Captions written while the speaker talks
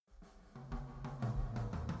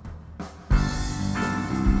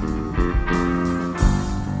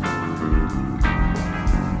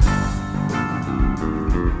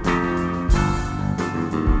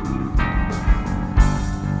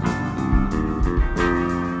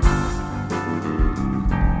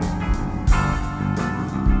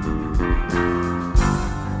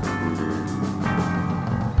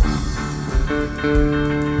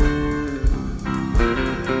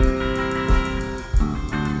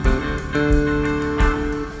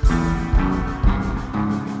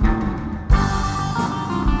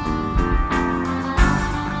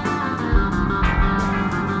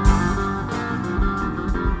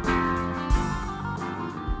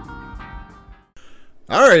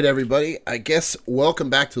All right, everybody. I guess welcome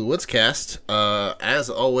back to the Woodscast. As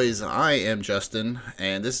always, I am Justin,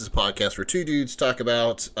 and this is a podcast where two dudes talk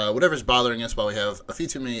about whatever's bothering us while we have a few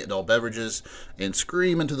too many adult beverages and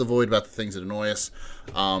scream into the void about the things that annoy us.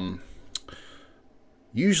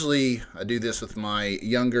 Usually, I do this with my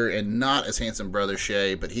younger and not as handsome brother,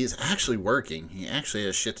 Shay, but he's actually working. He actually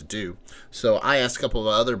has shit to do. So I asked a couple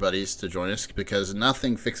of other buddies to join us because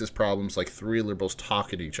nothing fixes problems like three liberals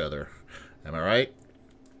talking to each other. Am I right?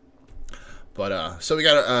 But, so we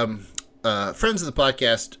got friends of the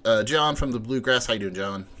podcast, John from the Bluegrass. How you doing,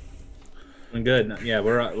 John? I'm good. Yeah,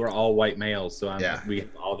 we're all white males, so we have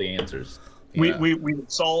all the answers. Yeah. We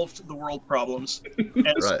solved the world problems,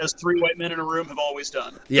 as three white men in a room have always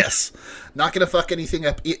done. Yes. Not going to fuck anything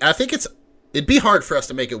up. I think it'd be hard for us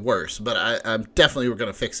to make it worse, but I'm definitely we're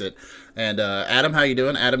going to fix it. And Adam, how you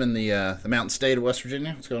doing? Adam in the mountain state of West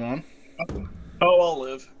Virginia. What's going on? Oh, I'll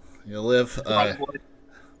live. You'll live.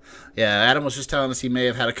 Yeah, Adam was just telling us he may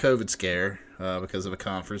have had a COVID scare because of a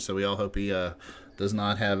conference, so we all hope he does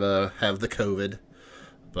not have the COVID.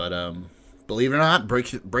 But believe it or not,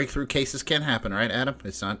 breakthrough cases can happen, right, Adam?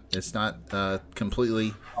 It's not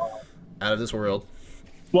completely out of this world.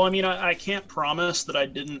 Well, I mean, I can't promise that I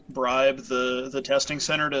didn't bribe the testing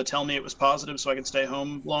center to tell me it was positive so I could stay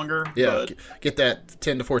home longer. Yeah, but get that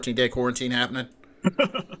 10 to 14 day quarantine happening.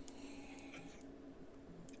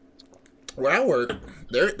 Where I work,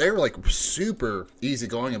 they're like super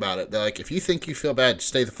easygoing about it. They're like, if you think you feel bad,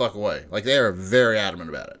 stay the fuck away. Like, they are very adamant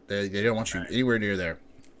about it. They don't want you anywhere near there.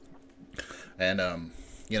 And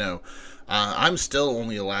I'm still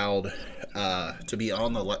only allowed to be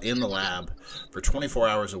in the lab for 24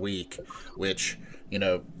 hours a week, which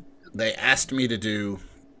they asked me to do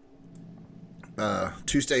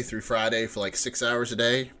Tuesday through Friday for like 6 hours a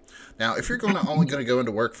day. Now, if you're only going to go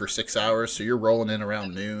into work for 6 hours, so you're rolling in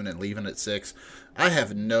around noon and leaving at 6, I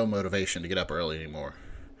have no motivation to get up early anymore.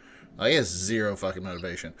 I have zero fucking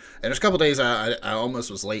motivation. And there's a couple days I almost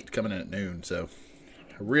was late coming in at noon, so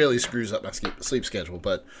it really screws up my sleep schedule.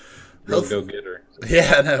 But real go-getter.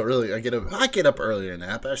 Yeah, no, really. I get up earlier than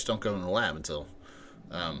that, but I just don't go in the lab until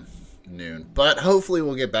noon. But hopefully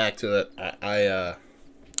we'll get back to it. I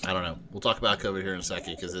don't know. We'll talk about COVID here in a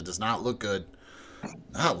second because it does not look good.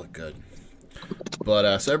 Not look good.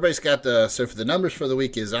 But so everybody's got so for the numbers for the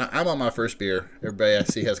week is I'm on my first beer. Everybody I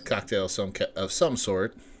see has a cocktail of some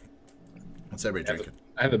sort. What's everybody drinking?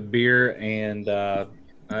 I have a beer and I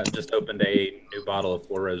just opened a new bottle of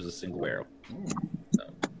Four Roses single barrel. So.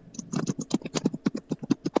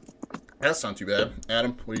 That's not too bad.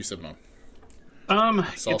 Adam, what are you sipping on?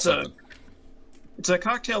 It's a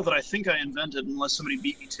cocktail that I think I invented unless somebody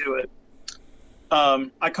beat me to it.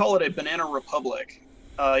 I call it a Banana Republic.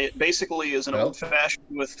 It basically is an old-fashioned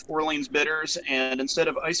with Orleans bitters, and instead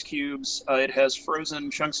of ice cubes, it has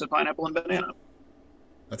frozen chunks of pineapple and banana.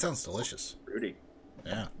 That sounds delicious. Fruity.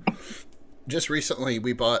 Yeah. Just recently,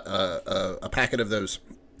 we bought a packet of those.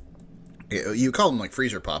 You call them like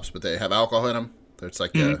freezer pops, but they have alcohol in them. It's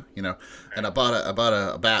like and I bought a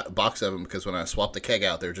box of them because when I swapped the keg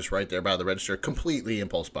out, they're just right there by the register, completely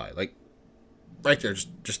impulse buy, like. Right there,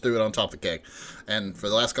 just threw it on top of the keg. And for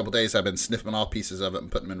the last couple of days, I've been sniffing off pieces of it and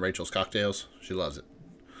putting them in Rachel's cocktails. She loves it.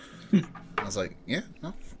 I was like, yeah,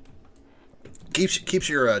 no. Keeps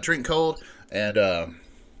your drink cold, and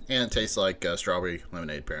it tastes like strawberry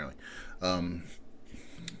lemonade, apparently. I've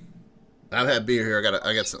had beer here. I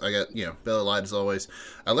got Bella Light as always.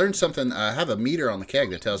 I learned something. I have a meter on the keg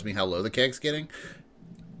that tells me how low the keg's getting.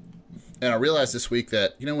 And I realized this week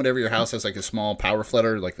that, whenever your house has like a small power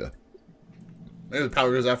flutter, like the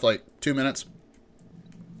power goes out for like 2 minutes,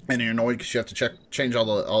 and you're annoyed because you have to change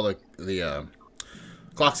all the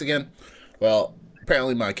clocks again. Well,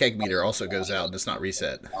 apparently my keg meter also goes out and it's not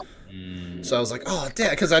reset. So I was like, oh damn,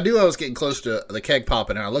 because I knew I was getting close to the keg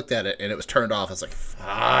popping, and I looked at it and it was turned off. I was like,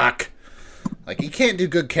 fuck, like you can't do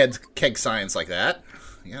good keg science like that.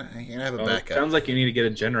 You gotta have a backup. Sounds like you need to get a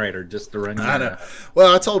generator just to run. I know.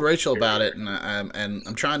 Well, I told Rachel about it, and I'm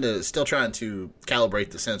still trying to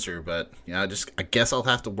calibrate the sensor, but I guess I'll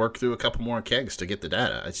have to work through a couple more kegs to get the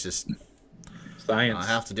data. It's just science. I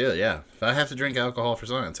have to do it. Yeah, if I have to drink alcohol for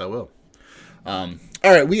science, I will. All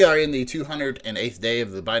right, we are in the 208th day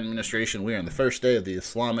of the Biden administration. We are in the first day of the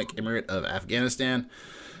Islamic Emirate of Afghanistan.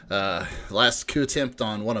 Last coup attempt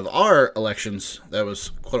on one of our elections that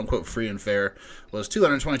was quote-unquote free and fair was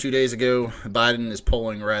 222 days ago. Biden is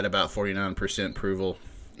polling right about 49% approval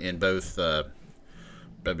in both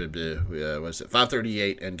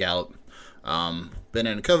 538 and Gallup. Been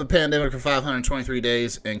in a COVID pandemic for 523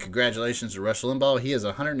 days, and congratulations to Rush Limbaugh. He is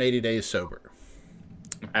 180 days sober.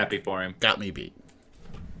 I'm happy for him. Got me beat.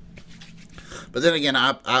 But then again,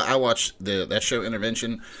 I watched that show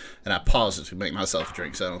Intervention, and I paused it to make myself a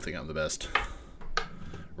drink, so I don't think I'm the best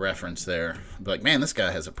reference there. But like, man, this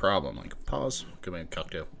guy has a problem. Like, pause, give me a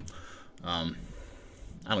cocktail. I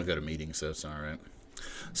don't go to meetings, so it's all right.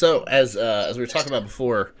 So as we were talking about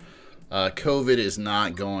before, COVID is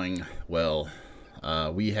not going well.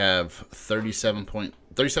 We have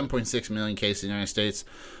 37.6 million cases in the United States,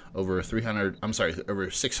 over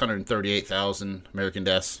 638,000 American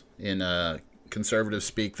deaths. In conservative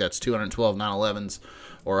speak, that's 212 9/11s,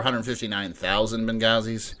 or 159,000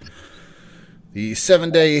 Benghazis. The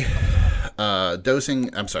 7-day the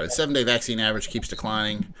 7-day vaccine average keeps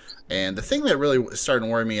declining. And the thing that really started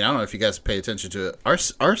to worry me, and I don't know if you guys pay attention to it, our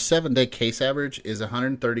 7-day case average is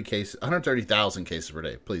 130,000 cases per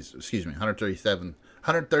day. Please, excuse me,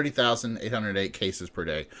 130,808 cases per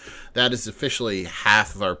day. That is officially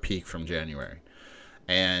half of our peak from January.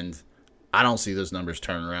 And I don't see those numbers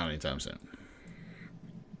turning around anytime soon.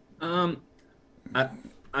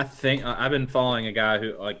 I think I've been following a guy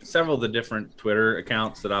who, like, several of the different Twitter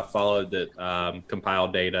accounts that I followed that compile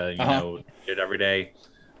data, did every day.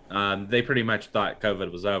 They pretty much thought COVID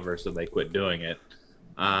was over, so they quit doing it.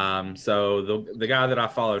 So the guy that I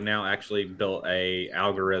follow now actually built a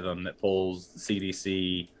algorithm that pulls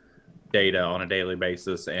CDC data on a daily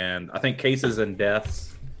basis, and I think cases and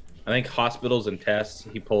deaths, I think hospitals and tests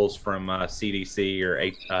he pulls from CDC or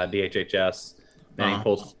DHHS. And he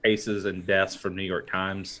pulls cases and deaths from New York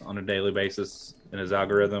Times on a daily basis in his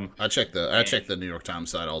algorithm. I check the New York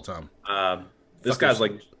Times site all the time. This guy's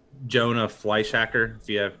like Jonah Fleischhacker, if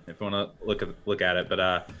you want to look at it.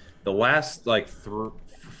 But the last I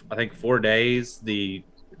think 4 days, the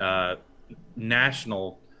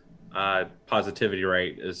national positivity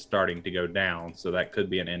rate is starting to go down, so that could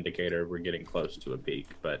be an indicator we're getting close to a peak.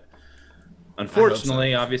 But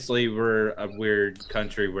unfortunately, obviously, we're a weird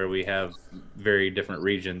country where we have very different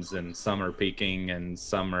regions, and some are peaking and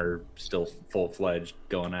some are still full-fledged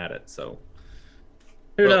going at it. So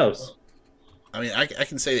who knows? I mean, I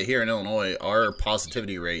can say that here in Illinois, our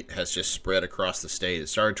positivity rate has just spread across the state. It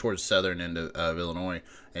started towards the southern end of Illinois,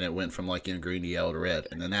 and it went from green to yellow to red.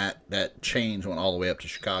 And then that change went all the way up to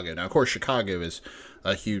Chicago. Now, of course, Chicago is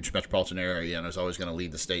a huge metropolitan area, and is always going to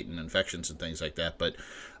lead the state in infections and things like that. But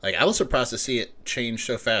I was surprised to see it change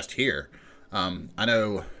so fast here. I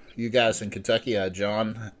know you guys in Kentucky,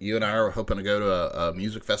 John, you and I are hoping to go to a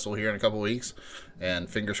music festival here in a couple weeks, and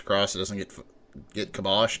fingers crossed it doesn't get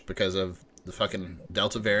kiboshed because of the fucking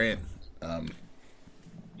Delta variant.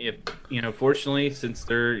 Fortunately, since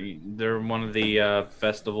they're one of the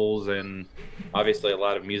festivals, and obviously a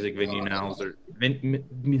lot of music music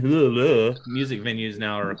venues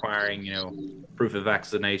now are requiring proof of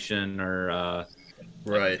vaccination or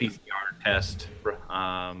right PCR test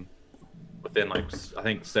within I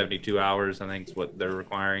think 72 hours. I think is what they're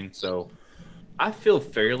requiring. So I feel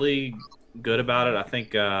fairly good about it. I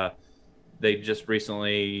think they just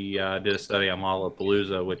recently did a study on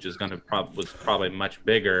Lollapalooza, which is was probably much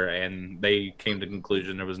bigger, and they came to the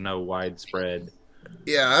conclusion there was no widespread.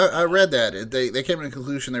 Yeah, I read that. They came to the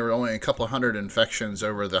conclusion there were only a couple hundred infections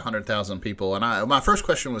over the 100,000 people. And my first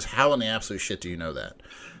question was, how in the absolute shit do you know that?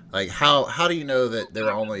 How do you know that there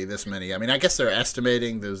are only this many? I mean, I guess they're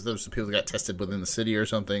estimating those people that got tested within the city or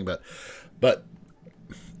something, but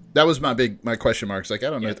that was my question marks. I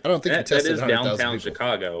don't know. I don't think you tested 100,000 people. Downtown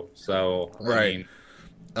Chicago, so right.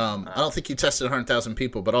 I don't think you tested 100,000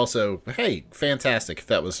 people, but also, hey, fantastic if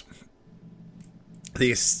that was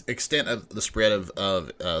the extent of the spread of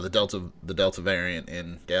the Delta variant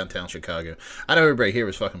in downtown Chicago. I know everybody here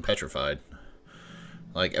was fucking petrified.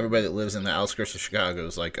 Everybody that lives in the outskirts of Chicago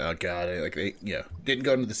is like, oh god, they didn't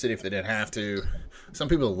go into the city if they didn't have to. Some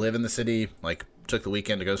people that live in the city took the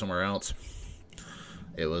weekend to go somewhere else.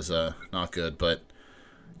 It was not good, but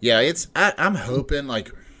yeah, I'm hoping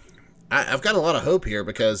I've got a lot of hope here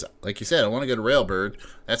because, like you said, I want to go to Railbird.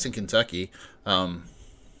 That's in Kentucky.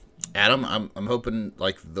 Adam, I'm hoping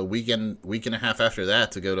the week and a half after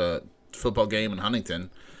that to go to a football game in Huntington.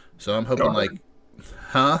 So I'm hoping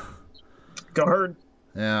Go Herd.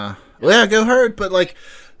 Yeah, well, yeah, go Herd. But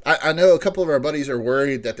I know a couple of our buddies are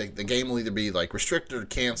worried that the game will either be restricted or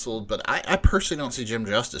canceled. But I personally don't see Jim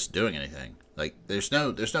Justice doing anything. There's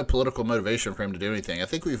no political motivation for him to do anything. I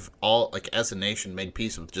think we've all, as a nation, made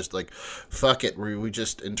peace with just fuck it. We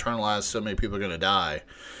just internalized so many people are going to die,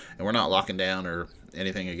 and we're not locking down or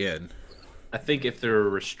anything again. I think if there are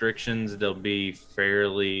restrictions, they'll be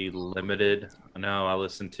fairly limited. I know I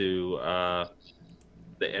listened to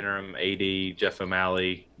the interim AD, Jeff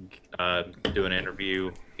O'Malley, do an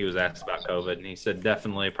interview. He was asked about COVID, and he said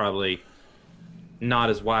definitely probably not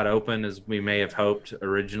as wide open as we may have hoped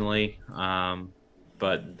originally.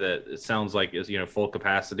 But that it sounds like it's, full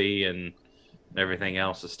capacity and everything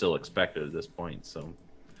else is still expected at this point. So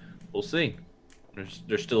we'll see.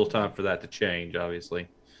 There's still time for that to change, obviously,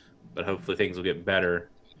 but hopefully things will get better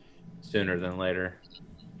sooner than later.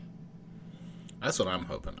 That's what I'm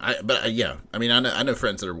hoping. I know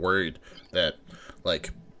friends that are worried that, like,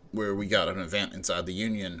 where we got an event inside the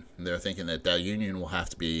union, and they're thinking that union will have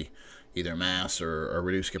to be either mass or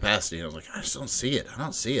reduced capacity. And I was like, I just don't see it. I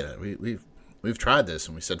don't see it. We've tried this,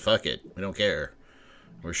 and we said, fuck it. We don't care.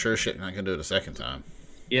 We're sure shit not going to do it a second time.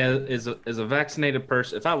 Yeah, as a vaccinated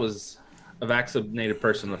person, if I was a vaccinated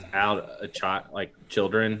person without a child, like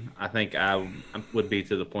children, I think I would be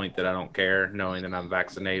to the point that I don't care, knowing that I'm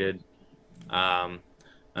vaccinated.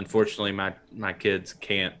 Unfortunately, my kids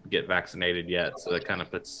can't get vaccinated yet, so that kind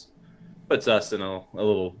of puts us in a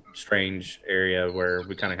little strange area where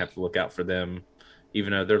we kind of have to look out for them,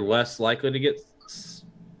 even though they're less likely to get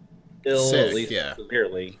ill, sick, at least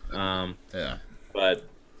severely. Yeah, but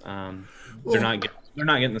they're not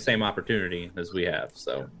getting the same opportunity as we have.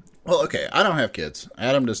 So, well, okay, I don't have kids.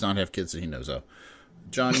 Adam does not have kids that he knows of.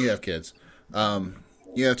 John, you have kids.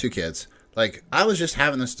 You have 2 kids. Like, I was just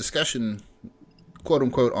having this discussion, quote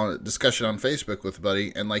unquote, on Facebook with a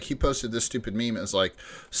buddy, and like he posted this stupid meme. It's like,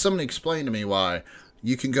 somebody explained to me why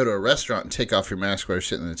you can go to a restaurant and take off your mask while you're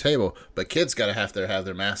sitting at the table, but kids got to have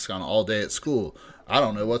their masks on all day at school. I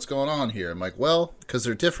don't know what's going on here. I'm like, well, because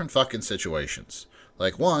they're different fucking situations.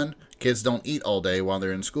 Like, one, kids don't eat all day while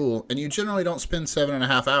they're in school, and you generally don't spend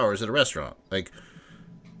 7.5 hours at a restaurant. Like,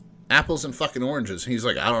 apples and fucking oranges. And he's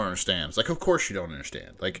like, I don't understand. It's like, of course you don't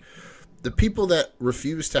understand. Like, the people that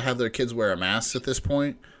refuse to have their kids wear a mask at this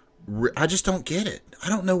point, I just don't get it. I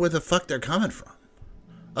don't know where the fuck they're coming from.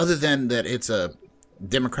 Other than that it's a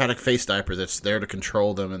democratic face diaper that's there to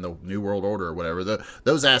control them in the New World Order or whatever.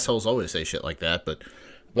 Those assholes always say shit like that, but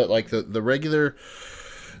like the regular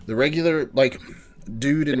like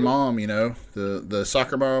dude and mom, the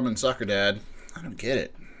soccer mom and soccer dad, I don't get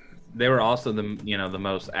it. They were also the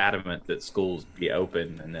most adamant that schools be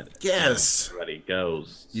open and that everybody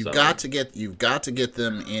goes. You've got to get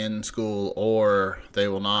them in school, or they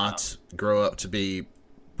will not grow up to be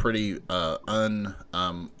pretty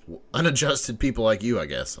unadjusted people like you, I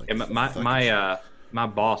guess. Like, my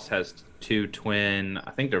boss has 2 twin.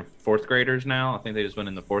 I think they're 4th graders now. I think they just went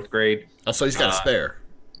in the 4th grade. Oh, so he's got a spare.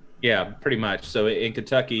 Yeah, pretty much. So in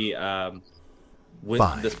Kentucky,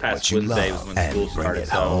 this past Wednesday was when school started.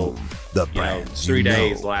 So, the brands 3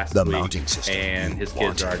 days last week, mounting system and his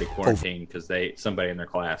kids are already quarantined because somebody in their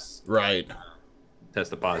class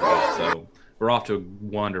tested positive. So we're off to a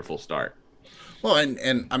wonderful start. Well,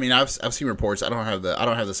 and I mean, I've seen reports. I don't have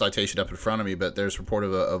the citation up in front of me, but there's a report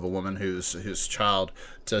of a woman whose child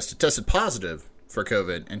tested positive for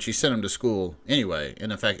COVID, and she sent him to school anyway.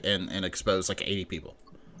 And in fact, and exposed like 80 people.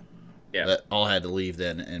 Yeah, that all had to leave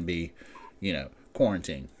then and be,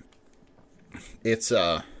 quarantined. It's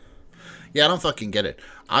I don't fucking get it.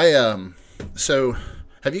 So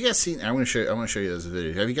have you guys seen? I want to show you this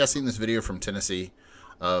video. Have you guys seen this video from Tennessee?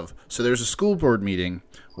 So there's a school board meeting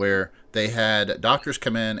where they had doctors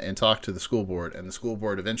come in and talk to the school board, and the school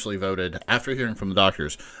board eventually voted, after hearing from the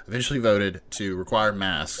doctors, to require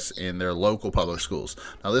masks in their local public schools.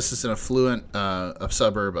 Now, this is an affluent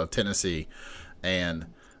suburb of Tennessee, and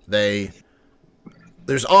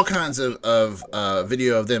there's all kinds of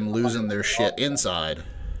video of them losing their shit inside,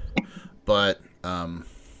 but all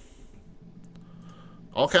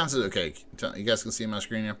kinds of, okay, you guys can see my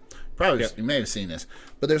screen here? Probably, you may have seen this,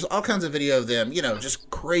 but there's all kinds of video of them, just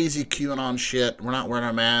crazy QAnon shit. We're not wearing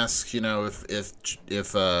our masks. If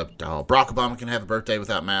Barack Obama can have a birthday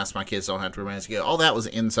without masks, my kids don't have to wear masks. All that was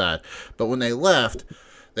inside. But when they left,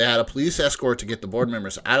 they had a police escort to get the board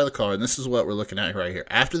members out of the car, and this is what we're looking at right here.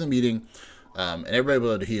 After the meeting, and everybody will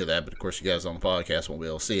be able to hear that, but of course you guys on the podcast won't be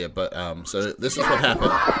able to see it. But so this is what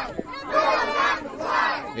happened.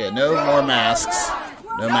 Yeah, no more masks.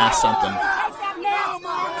 No mask something.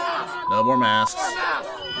 No more masks.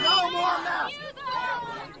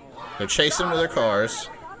 They're chasing them to their cars.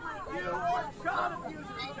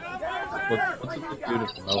 What's with the dude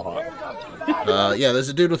with the mohawk? Yeah, there's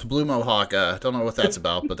a dude with a blue mohawk. Don't know what that's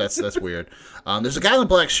about, but that's weird. There's a guy in a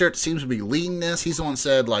black shirt that seems to be leading this. He's the one who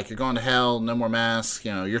said, like, you're going to hell, no more masks.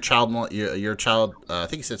 Your child. I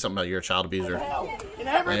think he said something about you're a child abuser. And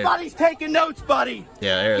everybody's taking notes, buddy.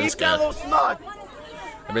 Yeah, keep that little smug.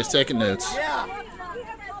 Everybody's taking notes. Yeah.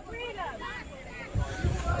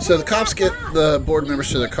 So the cops get the board members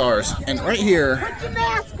to their cars, and right here, Put your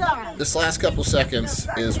mask on. this last couple seconds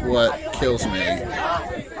is what kills me. We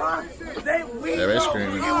Everybody's know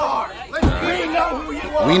screaming. who you are. We know who you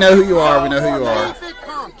are. We know who you are. We know who you are. Keep it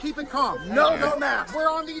calm. Keep it calm. No mask. We're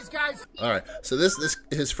on these guys. All right. So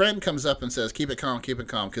his friend comes up and says, "Keep it calm,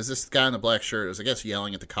 because this guy in the black shirt is, I guess,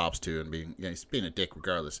 yelling at the cops too, and he's being a dick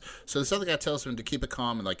regardless. So this other guy tells him to keep it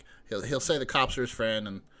calm, and like he'll say the cops are his friend,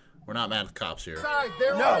 and we're not mad at the cops here.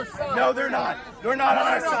 No, they're not. They're not on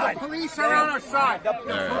our side. The police are on our side. The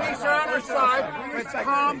police are on our side. Let's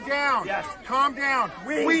calm down. Yes. Calm down.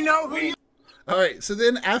 We know who you. All right, so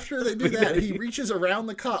then after they do that, he reaches around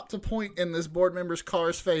the cop to point in this board member's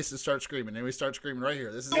car's face and starts screaming. And we start screaming right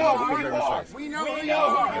here. This is the board member's face. We know who you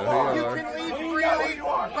are. You can leave freely,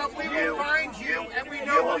 but we will find you, and we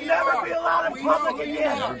know who you are. You will never be allowed in public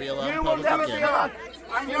again. Never be allowed in You will public never be again. allowed.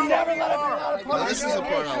 You never let it be allowed in Now, public. this is the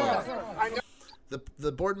part I love.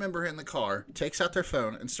 The board member in the car takes out their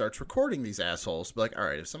phone and starts recording these assholes. Be like, all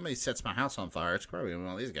right, if somebody sets my house on fire, it's probably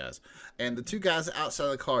one of these guys. And the two guys outside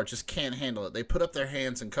of the car just can't handle it. They put up their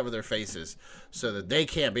hands and cover their faces so that they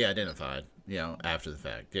can't be identified, after the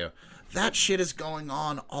fact. That shit is going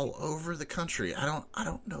on all over the country. I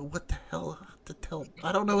don't know what the hell to tell.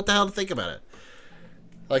 I don't know what the hell to think about it.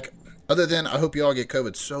 Like, other than I hope you all get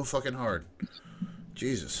COVID so fucking hard.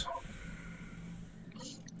 Jesus.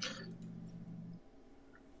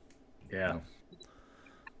 Yeah.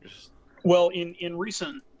 Well, in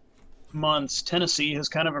recent months, Tennessee has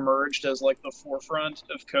kind of emerged as like the forefront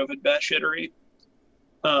of COVID batshittery.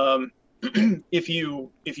 If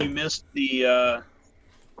you missed the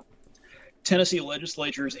Tennessee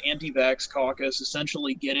legislature's anti-vax caucus,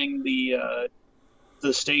 essentially getting the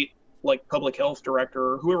state public health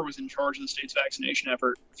director or whoever was in charge of the state's vaccination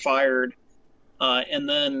effort fired, and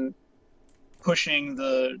then pushing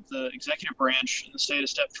the executive branch in the state a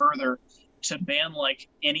step further to ban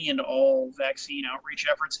any and all vaccine outreach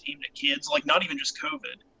efforts aimed at kids, not even just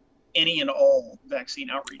COVID, any and all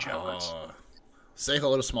vaccine outreach efforts. Say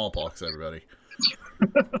hello to smallpox, everybody.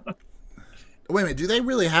 Wait a minute, do they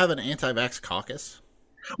really have an anti-vax caucus?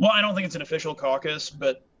 Well, I don't think it's an official caucus,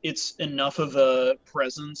 but it's enough of a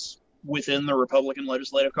presence within the Republican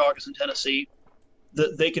Legislative Caucus in Tennessee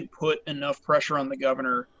that they could put enough pressure on the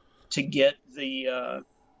governor to get the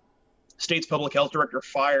state's public health director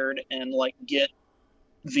fired and get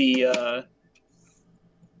the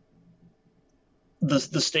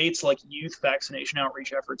state's youth vaccination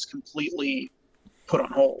outreach efforts completely put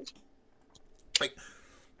on hold.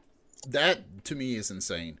 That to me is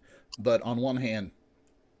insane. But on one hand,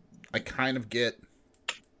 I kind of get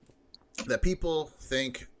that people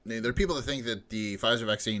think there are people that think that the Pfizer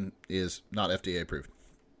vaccine is not FDA approved.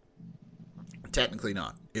 Technically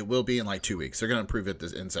not. It will be in 2 weeks. They're going to approve it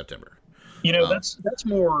in September. That's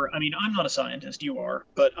more. I mean, I'm not a scientist. You are,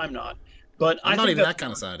 but I'm not. But I'm not even that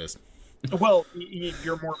kind of scientist. Well,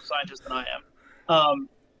 you're more of a scientist than I am.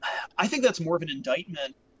 I think that's more of an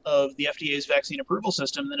indictment of the FDA's vaccine approval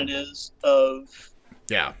system than it is of.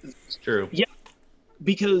 Yeah, it's true. Yeah,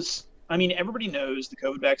 because everybody knows the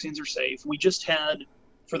COVID vaccines are safe. We just had,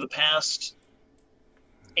 for the past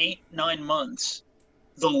 8-9 months,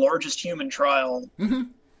 the largest human trial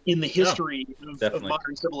in the history of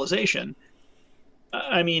modern civilization.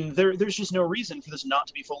 There's just no reason for this not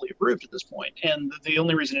to be fully approved at this point. And the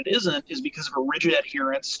only reason it isn't is because of a rigid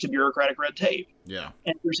adherence to bureaucratic red tape. Yeah.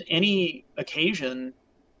 And if there's any occasion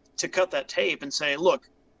to cut that tape and say, look,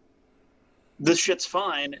 this shit's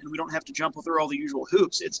fine and we don't have to jump through all the usual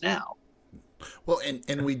hoops, it's now. Well, and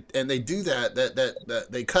they do that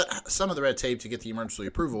they cut some of the red tape to get the emergency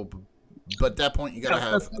approval. But at that point, you gotta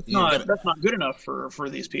have. That's not good enough for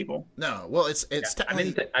these people. No, well, it's.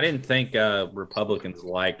 I didn't think Republicans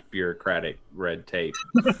liked bureaucratic red tape.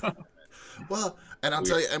 Well, and I'll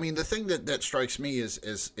tell you, the thing that strikes me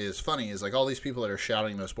is funny is all these people that are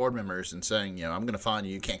shouting those board members and saying, I'm going to fine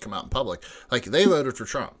you, you can't come out in public. They voted for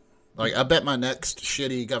Trump. I bet my next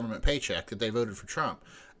shitty government paycheck that they voted for Trump,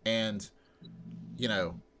 and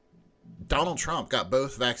Donald Trump got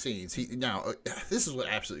both vaccines. This is what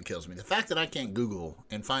absolutely kills me. The fact that I can't Google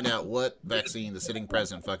and find out what vaccine the sitting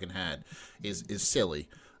president fucking had is silly.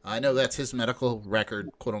 I know that's his medical record,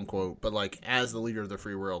 quote unquote, but as the leader of the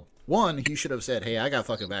free world, one, he should have said, hey, I got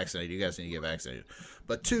fucking vaccinated. You guys need to get vaccinated.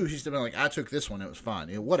 But two, he should have been I took this one. It was fine.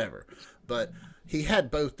 Whatever. But he had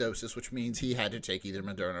both doses, which means he had to take either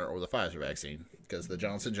Moderna or the Pfizer vaccine because the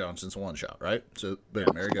Johnson & Johnson's one shot, right? So, boom,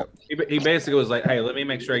 there you go. He basically was like, hey, let me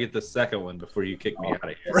make sure I get the second one before you kick me out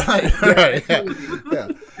of here. Right. Yeah.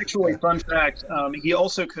 Actually, fun fact, he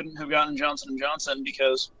also couldn't have gotten Johnson & Johnson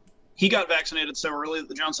because he got vaccinated so early that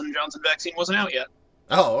the Johnson & Johnson vaccine wasn't out yet.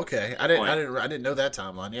 Oh, okay. I didn't know that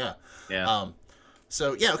timeline. Yeah. Yeah.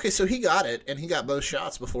 So, yeah, okay, so he got it, and he got both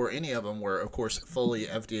shots before any of them were, of course, fully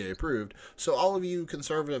FDA approved. So all of you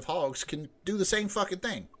conservative hogs can do the same fucking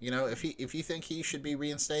thing. You know, if you think he should be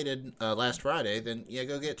reinstated last Friday, then, yeah,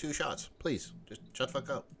 go get 2 shots. Please. Just shut the fuck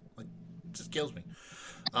up. Like, it just kills me.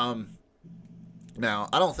 Now,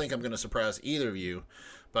 I don't think I'm going to surprise either of you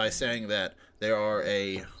by saying that there are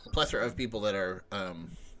a plethora of people that are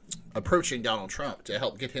approaching Donald Trump to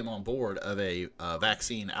help get him on board of a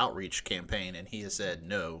vaccine outreach campaign, and he has said,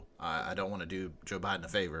 no, I don't want to do Joe Biden a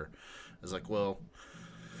favor. It's like, well,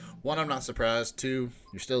 1, I'm not surprised. 2,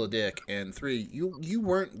 you're still a dick. And 3, you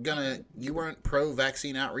weren't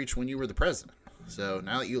pro-vaccine outreach when you were the president. So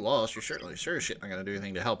now that you lost, you're certainly sure as shit not going to do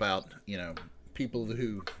anything to help out, you know, people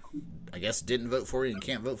who, I guess, didn't vote for you and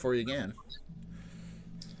can't vote for you again.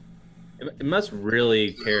 It must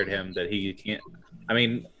really tear him that he can't. I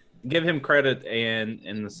mean, give him credit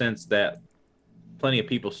in the sense that plenty of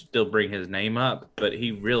people still bring his name up, but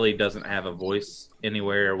he really doesn't have a voice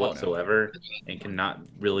anywhere whatsoever and cannot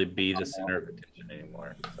really be the center of attention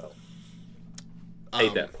anymore. So I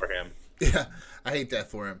hate that for him. Yeah, I hate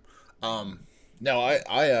that for him. No,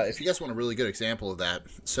 I if you guys want a really good example of that,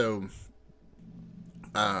 so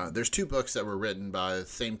there's 2 books that were written by the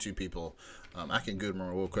same 2 people. I can Google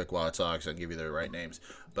them real quick while I talk, so I can give you the right names.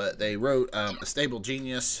 But they wrote A Stable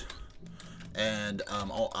Genius and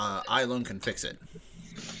I Alone Can Fix It.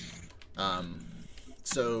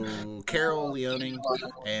 So Carol Leoning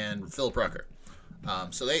and Philip Rucker.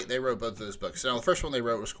 So they wrote both of those books. Now, the first one they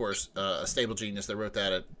wrote was, of course, A Stable Genius. They wrote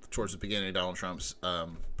that towards the beginning of Donald Trump's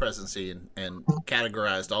presidency and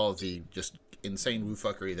categorized all of the just insane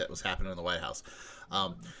woo-fuckery that was happening in the White House.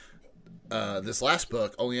 This last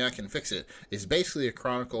book, Only I Can Fix It, is basically a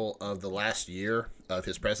chronicle of the last year of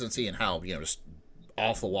his presidency and how, you know, just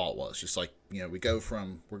off the wall it was. Just like, you know, we go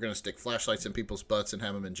from we're going to stick flashlights in people's butts and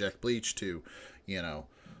have them inject bleach to, you know,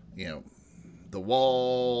 the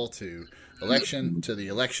wall to election to the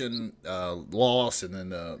election loss, and then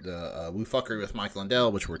the woo-fuckery with Mike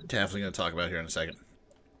Lindell, which we're definitely going to talk about here in a second.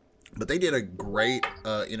 But they did a great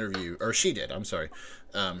interview, or she did, I'm sorry.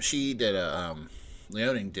 She did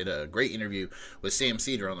Leoning did a great interview with Sam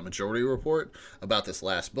Cedar on the Majority Report about this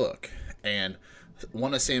last book. And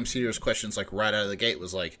one of Sam Cedar's questions, like right out of the gate,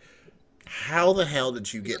 was like, how the hell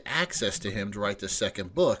did you get access to him to write this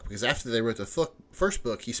second book? Because after they wrote the first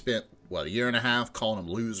book, he spent, a year and a half calling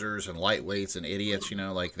them losers and lightweights and idiots, you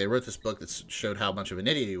know, like they wrote this book that showed how much of an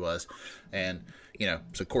idiot he was. And, you know,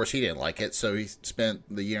 so of course he didn't like it. So he spent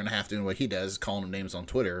the year and a half doing what he does, calling them names on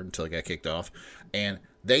Twitter until he got kicked off. And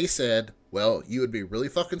they said, well, you would be really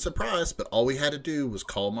fucking surprised, but all we had to do was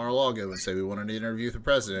call Mar-a-Lago and say we wanted to interview the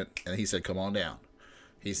president. And he said, come on down.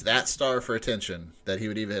 He's that star for attention that he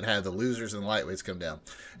would even have the losers and lightweights come down.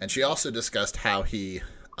 And she also discussed how he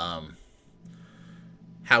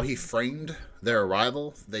framed their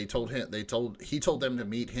arrival. He told them to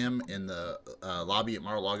meet him in the lobby at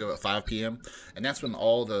Mar-a-Lago at 5 p.m. And that's when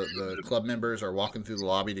all the club members are walking through the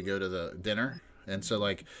lobby to go to the dinner. And so,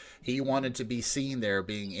 like, he wanted to be seen there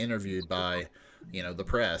being interviewed by, you know, the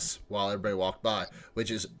press while everybody walked by, which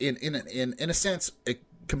is in a sense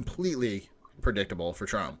completely predictable for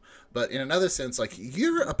Trump. But in another sense, like,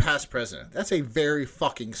 you're a past president. That's a very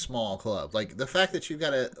fucking small club. Like, the fact that you've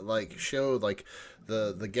got to, like, show, like,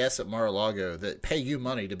 the guests at Mar-a-Lago that pay you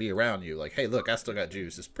money to be around you, like, hey, look, I still got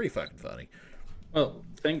juice. It's pretty fucking funny. Well,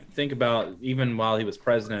 think about even while he was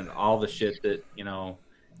president, all the shit that, you know,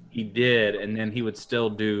 he did, and then he would still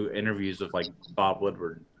do interviews with, like, Bob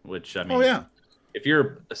Woodward, which, I mean, oh, yeah. If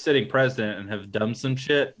you're a sitting president and have done some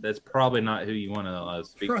shit, that's probably not who you want to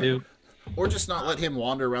speak to. Or just not let him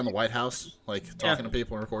wander around the White House, like, talking to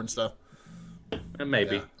people and recording stuff.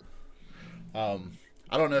 Maybe. Yeah.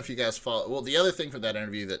 I don't know if you guys follow. Well, the other thing from that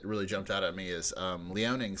interview that really jumped out at me is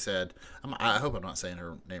Leoning said, I hope I'm not saying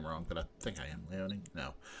her name wrong, but I think I am. Leoning?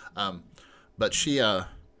 No. But she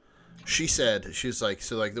said, she was like,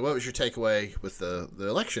 so, like, what was your takeaway with the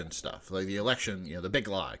election stuff? Like, the election, you know, the big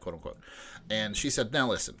lie, quote unquote. And she said, now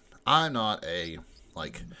listen, I'm not a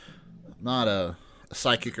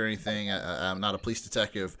psychic or anything. I'm not a police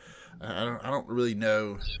detective. I don't really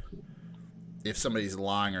know if somebody's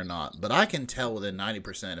lying or not, but I can tell within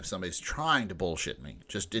 90% if somebody's trying to bullshit me,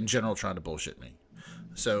 just in general trying to bullshit me.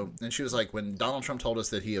 So, and she was like, when Donald Trump told us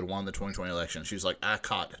that he had won the 2020 election, she was like, I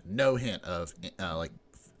caught no hint of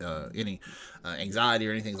any anxiety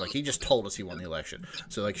or anything. Like, he just told us he won the election.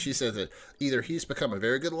 So, like, she said that either he's become a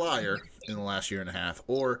very good liar in the last year and a half,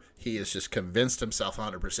 or he has just convinced himself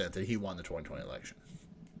 100% that he won the 2020 election.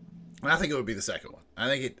 And I think it would be the second one. I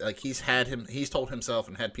think he's told himself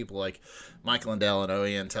and had people like Mike Lindell and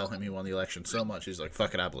OEN tell him he won the election so much, he's like,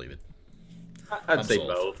 fuck it, I believe it. I'd say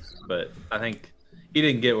both, but I think he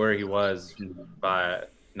didn't get where he was by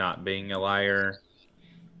not being a liar,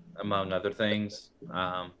 among other things.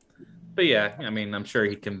 But yeah, I mean, I'm sure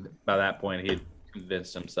he can. By that point, he had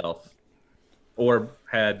convinced himself, or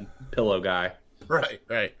had Pillow Guy, right,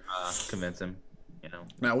 convince him.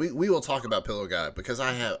 Now we will talk about Pillow Guy because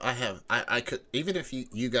I could, even if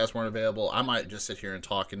you guys weren't available, I might just sit here and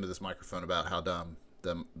talk into this microphone about how dumb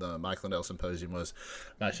the Mike Lindell symposium was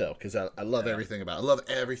myself, because I love everything about it. I love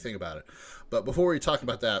everything about it. But before we talk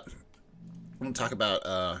about that, I'm going to talk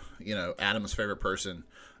about Adam's favorite person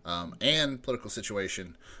and political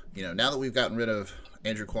situation. Now that we've gotten rid of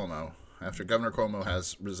Andrew Cuomo, after Governor Cuomo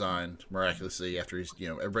has resigned miraculously after he's,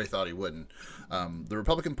 everybody thought he wouldn't, the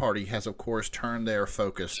Republican Party has, of course, turned their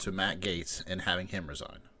focus to Matt Gaetz and having him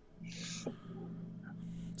resign.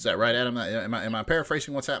 Is that right, Adam? Am I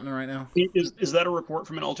paraphrasing what's happening right now? Is that a report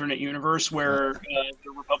from an alternate universe where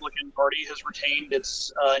the Republican Party has retained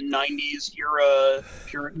its 90s era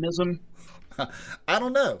Puritanism? I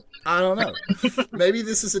don't know. Maybe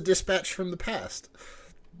this is a dispatch from the past.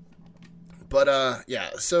 But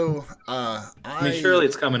so I mean, surely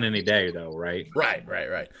it's coming any day, though, right?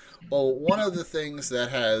 Right. Well, one of the things that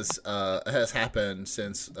has happened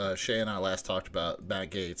since Shay and I last talked about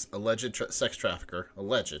Matt Gaetz, alleged sex trafficker,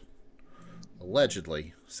 allegedly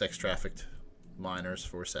sex trafficked minors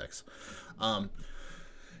for sex,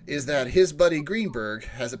 is that his buddy Greenberg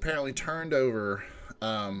has apparently turned over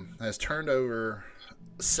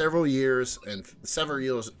several years of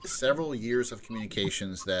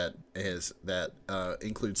communications that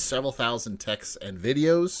includes several thousand texts and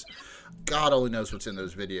videos. God only knows what's in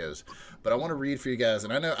those videos, but I want to read for you guys.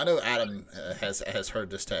 And I know Adam has heard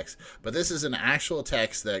this text, but this is an actual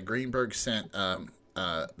text that Greenberg sent.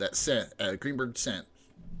 Greenberg sent.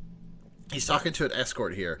 He's talking to an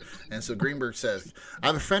escort here, and so Greenberg says, "I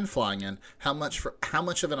have a friend flying in. How much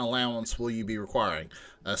of an allowance will you be requiring?"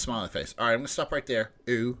 Smiley face. All right, I'm gonna stop right there.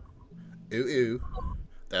 Ooh,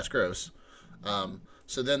 that's gross.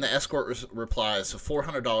 So then the escort replies,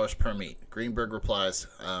 $400 per meet. Greenberg replies,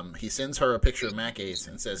 he sends her a picture of Matt Gaetz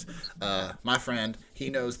and says, "My friend, he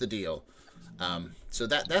knows the deal." So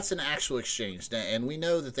that's an actual exchange, and we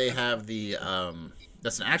know that they have the.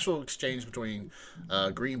 That's an actual exchange between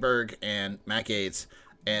Greenberg and Matt Gaetz,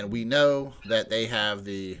 and we know that they have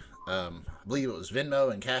the, I believe it was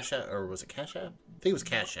Venmo and Cash App, or was it Cash App? I think it was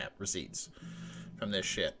Cash App receipts from this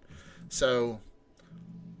shit. So,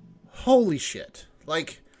 holy shit.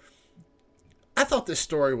 Like, I thought this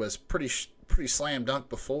story was pretty slam dunk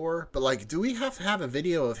before, but, like, do we have to have a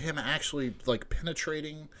video of him actually, like,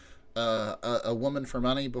 penetrating a woman for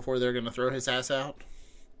money before they're going to throw his ass out?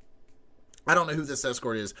 I don't know who this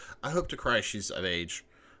escort is. I hope to Christ she's of age,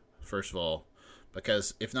 first of all,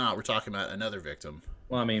 because if not, we're talking about another victim.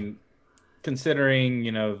 Well, I mean,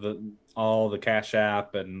 considering, all the Cash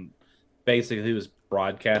App and basically who was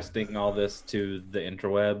broadcasting all this to the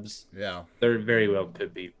interwebs, there very well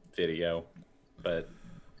could be video, but...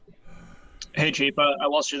 Hey, Chief, I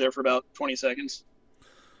lost you there for about 20 seconds.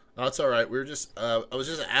 Oh, it's all right. We were just, I was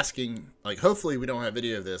just asking, like, hopefully we don't have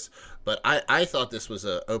video of this, but I thought this was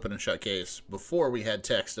a open and shut case before we had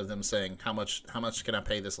text of them saying, how much can I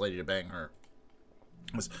pay this lady to bang her?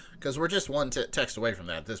 Because we're just one text away from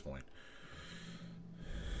that at this point.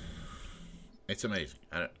 It's amazing.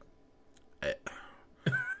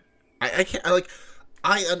 I can't,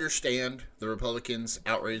 I understand the Republicans'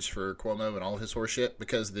 outrage for Cuomo and all his horse shit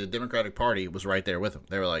because the Democratic Party was right there with them.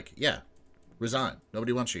 They were like, yeah, resign.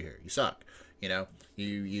 Nobody wants you here. You suck.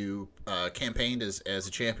 You campaigned as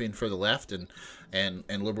a champion for the left and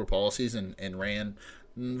liberal policies and ran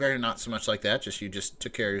very not so much like that. You just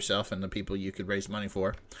took care of yourself and the people you could raise money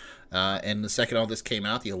for. And the second all this came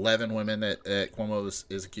out, the 11 women that Cuomo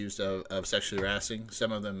is accused of sexually harassing,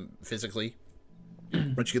 some of them physically,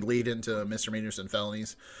 which could lead into misdemeanors and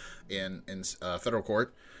felonies in federal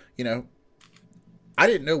court. I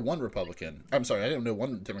didn't know one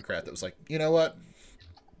Democrat that was like, you know what?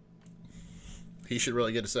 He should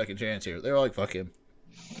really get a second chance here. They were like, fuck him.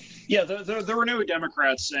 Yeah, there were no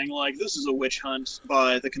Democrats saying, like, this is a witch hunt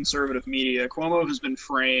by the conservative media. Cuomo has been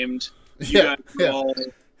framed.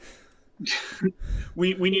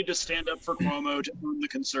 We need to stand up for Cuomo to own the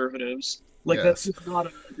conservatives. That's just not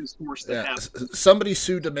a discourse that happens. Somebody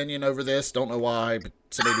sued Dominion over this. Don't know why, but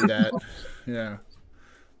somebody did that. Yeah.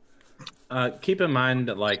 Keep in mind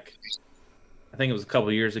that, like, I think it was a couple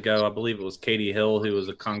of years ago, I believe it was Katie Hill, who was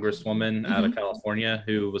a congresswoman out of California,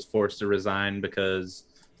 who was forced to resign because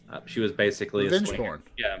she was basically revenge a swinger. Porn.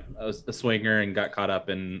 Yeah, a swinger and got caught up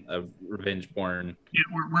in a revenge porn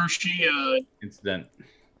where she incident.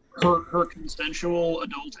 her consensual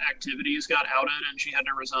adult activities got outed and she had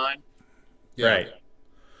to resign. Yeah. Right.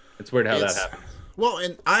 It's weird how that happens. Well,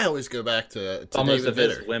 and I always go back to almost David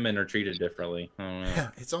as Vitter. if women are treated differently. I don't know. Yeah,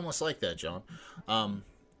 it's almost like that, John.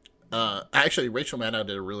 Actually, Rachel Maddow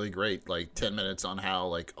did a really great 10 minutes on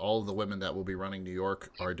how all of the women that will be running New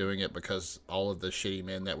York are doing it because all of the shitty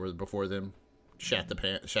men that were before them shat the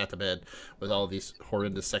bed with all of these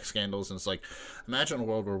horrendous sex scandals. And it's like, imagine a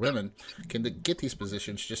world where women can get these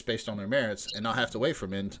positions just based on their merits and not have to wait for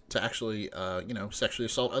men to actually, sexually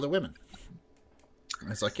assault other women.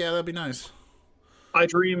 And it's like, yeah, that'd be nice. I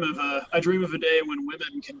dream of a day when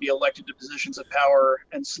women can be elected to positions of power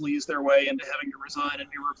and sleaze their way into having to resign and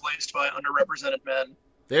be replaced by underrepresented men.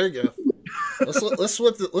 There you go. let's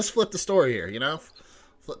flip the story here.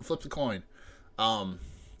 Flip the coin.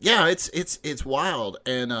 Yeah, it's wild,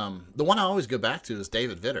 and the one I always go back to is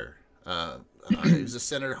David Vitter. He was a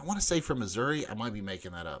senator. I want to say from Missouri. I might be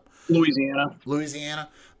making that up. Louisiana.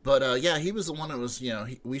 But yeah, he was the one that was,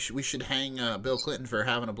 we should hang Bill Clinton for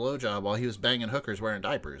having a blowjob while he was banging hookers wearing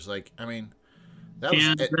diapers. That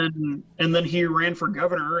was. And then he ran for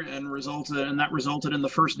governor and that resulted in the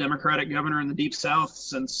first Democratic governor in the Deep South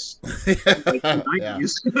since the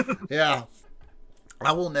 90s. Yeah.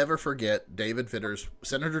 I will never forget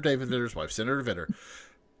Senator David Vitter's wife, Senator Vitter.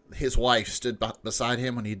 His wife stood beside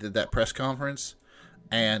him when he did that press conference.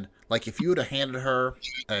 And if you would have handed her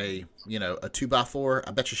a 2x4,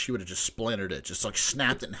 I bet you she would have just splintered it, just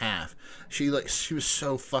snapped it in half. She was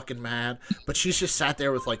so fucking mad, but she's just sat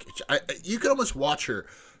there with you could almost watch her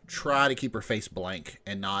try to keep her face blank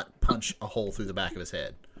and not punch a hole through the back of his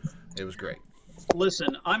head. It was great.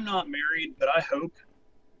 Listen, I'm not married, but I hope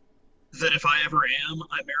that if I ever am,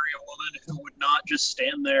 I marry a woman who would not just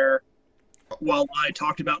stand there while I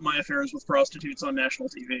talked about my affairs with prostitutes on national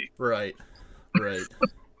TV. Right.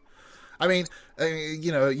 I mean,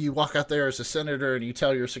 you walk out there as a senator and you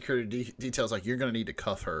tell your security details you're going to need to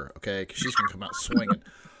cuff her, okay? Because she's going to come out swinging.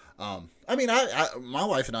 My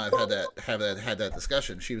wife and I have had that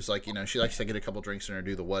discussion. She was like, she likes to get a couple drinks in her,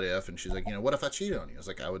 do the what if, and she's like, what if I cheated on you? I was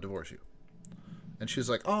like, I would divorce you. And she was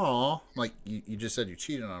like, oh, you just said you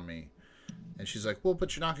cheated on me. And she's like, well,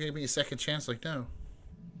 but you're not going to give me a second chance.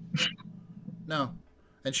 No.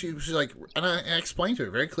 And she was like, and I explained to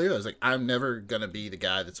her very clearly. I was like, I'm never going to be the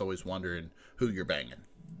guy that's always wondering who you're banging.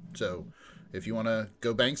 So if you want to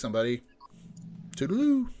go bang somebody,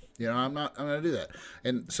 toodaloo. I'm going to do that.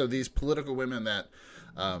 And so these political women that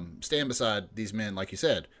stand beside these men, like you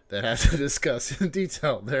said, that have to discuss in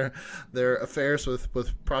detail their affairs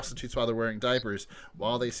with prostitutes while they're wearing diapers,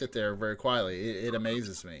 while they sit there very quietly, it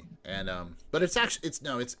amazes me. And but it's actually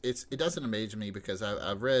it doesn't amaze me because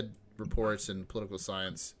I've read reports in political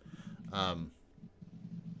science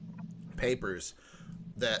papers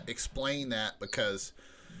that explain that because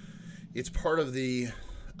it's part of the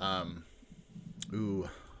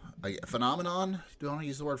phenomenon. Do I want to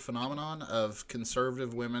use the word phenomenon of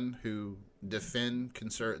conservative women who defend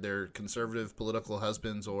their conservative political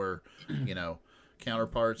husbands or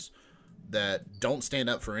counterparts that don't stand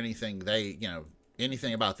up for anything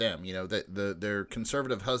anything about them. Their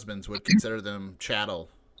conservative husbands would consider them chattel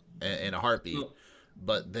in a heartbeat,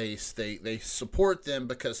 but they support them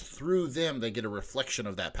because through them they get a reflection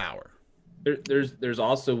of that power. There's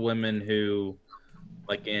also women who,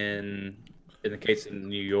 in the case in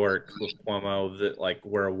New York with Cuomo, that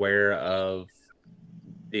were aware of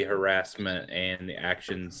the harassment and the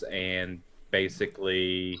actions and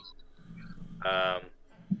basically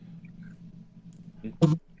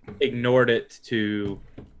ignored it to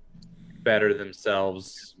better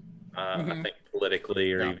themselves, I think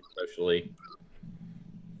politically or even socially.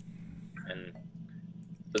 And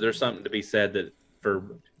so there's something to be said that for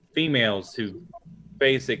females who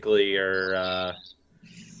basically are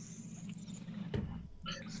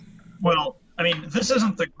well, I mean, this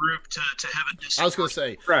isn't the group to have a discussion. I was going to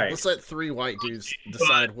say, right. Let's let three white dudes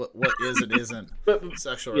decide what is and isn't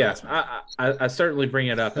sexual harassment. I certainly bring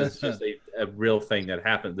it up as just a real thing that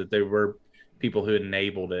happened, that there were people who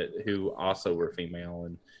enabled it who also were female.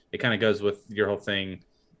 And it kind of goes with your whole thing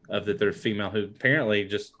of that there's female who apparently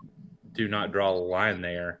just do not draw a line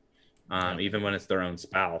there, even when it's their own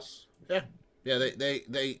spouse. Yeah. Yeah,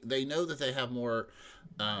 they know that they have more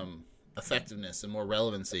effectiveness and more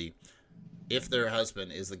relevancy if their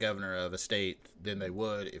husband is the governor of a state than they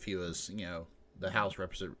would if he was, the House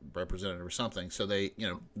representative or something. So they,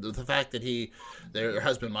 the fact that their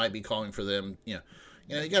husband might be calling for them, you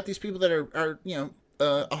got these people that are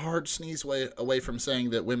a hard sneeze away from saying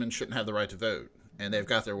that women shouldn't have the right to vote, and they've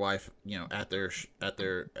got their wife, at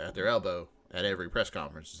their elbow at every press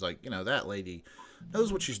conference. It's like, that lady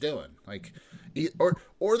knows what she's doing. Like,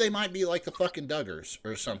 or they might be like the fucking Duggars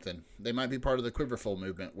or something. They might be part of the Quiverful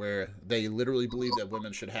movement where they literally believe that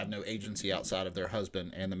women should have no agency outside of their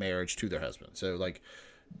husband and the marriage to their husband. So, like,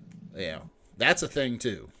 that's a thing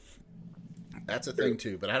too. That's a thing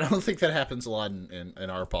too. But I don't think that happens a lot in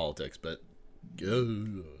our politics. But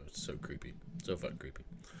it's so creepy, so fucking creepy.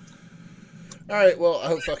 All right, well, I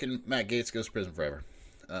hope fucking Matt Gaetz goes to prison forever.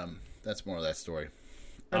 That's more of that story.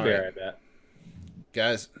 I'll be right back.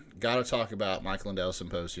 Guys, got to talk about Mike Lindell's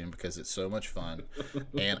symposium because it's so much fun.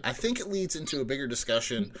 And I think it leads into a bigger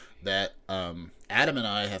discussion that Adam and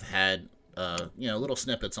I have had, little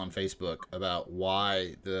snippets on Facebook about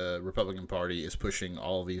why the Republican Party is pushing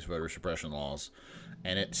all of these voter suppression laws.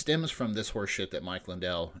 And it stems from this horse shit that Mike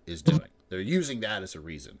Lindell is doing. They're using that as a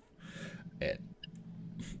reason.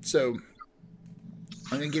 So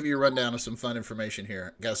I'm gonna give you a rundown of some fun information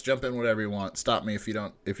here. Guys, jump in whatever you want. Stop me if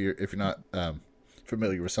you're not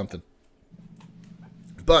familiar with something.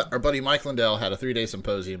 But our buddy Mike Lindell had a 3-day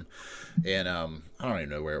symposium, and I don't even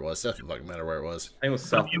know where it was. It doesn't fucking matter where it was. I think it was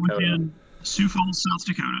South Dakota. Sioux Falls, South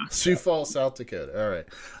Dakota. Sioux Falls, South Dakota. All right.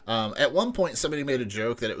 At one point, somebody made a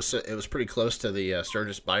joke that it was pretty close to the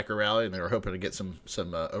Sturgis biker rally, and they were hoping to get some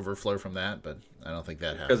overflow from that, but I don't think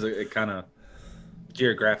that happened. Because it kind of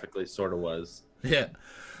geographically sort of was. Yeah.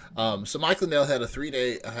 So Mike Lindell had held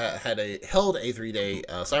a 3-day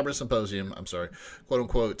cyber symposium. Quote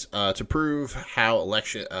unquote, to prove how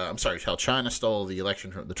China stole the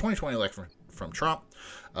 2020 election from Trump.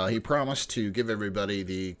 He promised to give everybody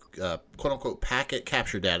the quote unquote packet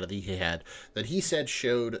capture data that he said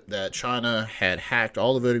showed that China had hacked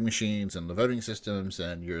all the voting machines and the voting systems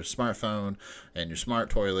and your smartphone and your smart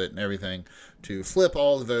toilet and everything to flip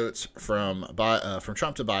all the votes from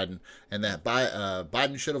Trump to Biden, and that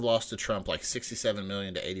Biden should have lost to Trump like 67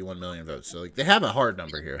 million to 81 million votes. So like, they have a hard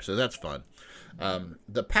number here, so that's fun.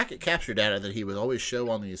 The packet capture data that he would always show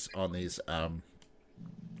on these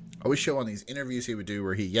interviews he would do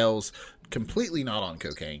where he yells completely not on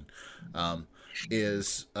cocaine,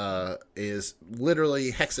 is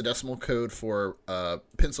literally hexadecimal code for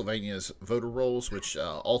Pennsylvania's voter rolls, which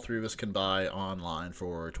all three of us can buy online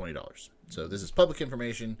for $20. So this is public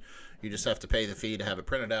information. You just have to pay the fee to have it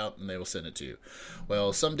printed out, and they will send it to you.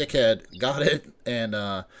 Well, some dickhead got it and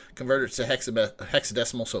converted it to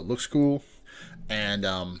hexadecimal so it looks cool, and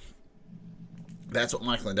that's what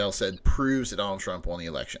Mike Lindell said proves that Donald Trump won the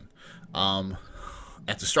election.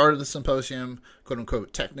 At the start of the symposium,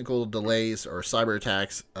 quote-unquote technical delays or cyber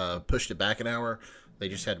attacks pushed it back an hour. They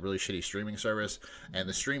just had really shitty streaming service, and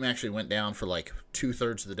the stream actually went down for like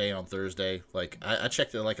 2/3 of the day on Thursday. Like I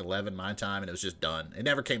checked it at like 11 my time, and it was just done. It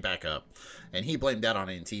never came back up, and he blamed that on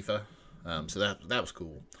Antifa. So that was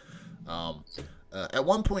cool. At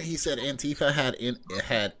one point, he said Antifa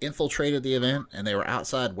had infiltrated the event, and they were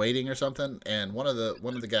outside waiting or something. And one of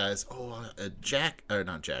the guys, Zach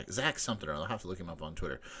something or other. I'll have to look him up on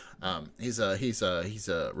Twitter. He's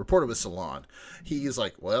a reporter with Salon. He's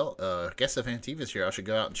like, well, I guess if Antifa's here, I should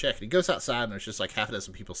go out and check. And he goes outside, and there's just like half a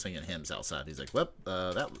dozen people singing hymns outside. He's like, well,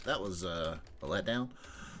 that was a letdown.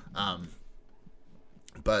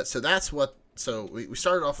 But so that's what. So we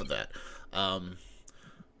started off with that.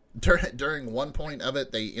 During one point of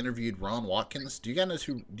it, they interviewed Ron Watkins. Do you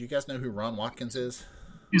guys know who Ron Watkins is?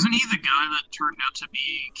 Isn't he the guy that turned out to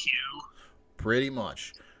be Q? Pretty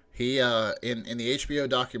much. He in the HBO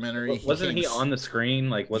documentary. Wasn't he on the screen?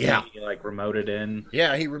 Like, wasn't he like remoted in?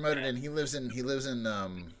 Yeah, he remoted in. He lives in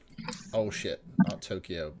oh shit, not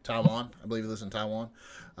Tokyo, Taiwan. I believe he lives in Taiwan.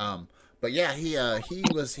 But yeah, he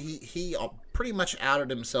pretty much outed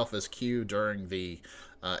himself as Q during the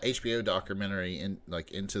HBO documentary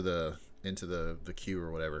into the queue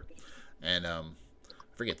or whatever, and I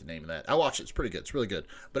forget the name of that. I watched it. It's pretty good. It's really good.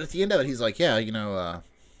 But at the end of it, he's like, yeah,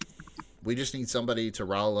 we just need somebody to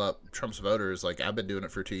rile up Trump's voters. Like, I've been doing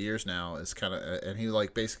it for 2 years now. It's kind of, and he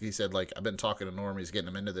like basically said like, I've been talking to normies, getting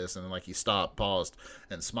them into this, and then like he stopped, paused,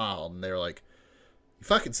 and smiled, and they were like, you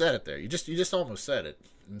fucking said it there. You just almost said it.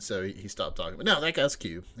 And so he stopped talking. But no, that guy's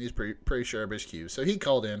Q. He's pretty sure everybody's Q. So he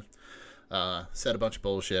called in. Said a bunch of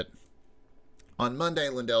bullshit. On Monday,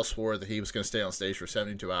 Lindell swore that he was going to stay on stage for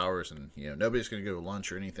 72 hours and, nobody's going to go to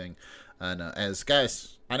lunch or anything. And as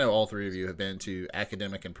guys, I know all three of you have been to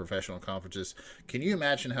academic and professional conferences. Can you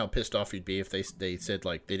imagine how pissed off you'd be if they said,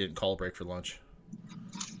 like, they didn't call a break for lunch?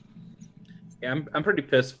 Yeah, I'm pretty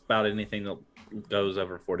pissed about anything that goes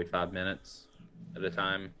over 45 minutes at a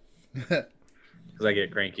time. Because I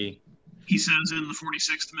get cranky. He says in the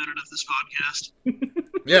 46th minute of this podcast.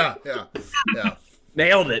 Yeah.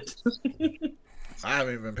 Nailed it. I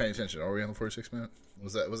haven't even been paying attention. Are we on the 46th minute?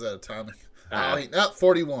 Was that a time? Not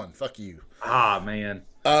 41. Fuck you. Man.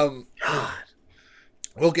 God.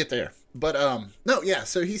 We'll get there. But no, yeah.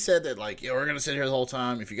 So he said that like, we're gonna sit here the whole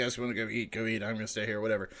time. If you guys want to go eat, go eat. I'm gonna stay here,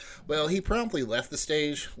 whatever. Well, he promptly left the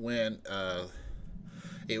stage when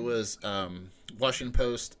it was Washington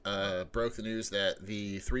Post broke the news that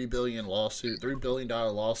the $3 billion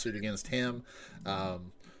lawsuit against him,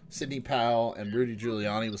 Sidney Powell, and Rudy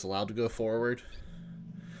Giuliani was allowed to go forward.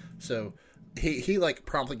 So he like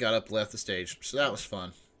promptly got up, left the stage. So that was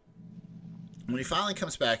fun. When he finally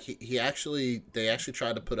comes back, they actually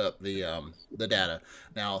tried to put up the data.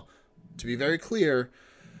 Now, to be very clear,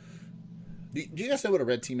 do you guys know what a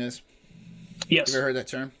red team is? Yes. You ever heard that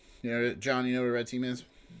term? John, you know what a red team is?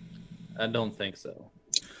 I don't think so.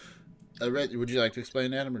 Would you like to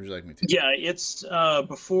explain, Adam, or would you like me to? Yeah, it's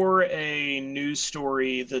before a news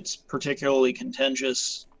story that's particularly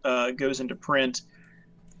contentious goes into print.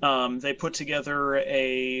 They put together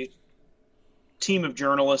a team of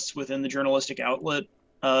journalists within the journalistic outlet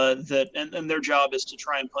and their job is to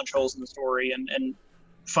try and punch holes in the story and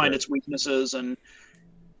find its weaknesses and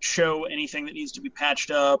show anything that needs to be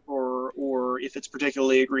patched up or if it's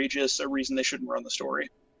particularly egregious, a reason they shouldn't run the story.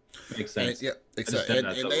 Makes sense. Yeah, exactly.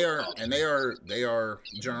 And they are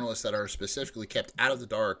journalists that are specifically kept out of the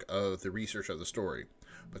dark of the research of the story.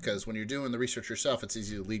 Because when you're doing the research yourself, it's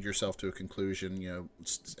easy to lead yourself to a conclusion,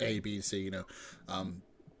 A, B, C,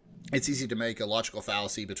 it's easy to make a logical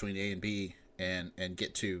fallacy between A and B and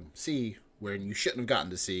get to C when you shouldn't have gotten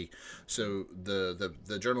to C. So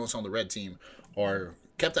the journalists on the red team are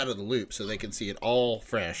kept out of the loop so they can see it all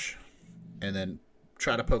fresh and then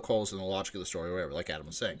try to poke holes in the logic of the story or whatever, like Adam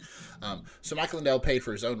was saying. So Mike Lindell paid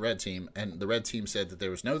for his own red team, and the red team said that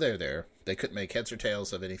there was no there. They couldn't make heads or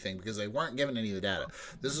tails of anything because they weren't given any of the data.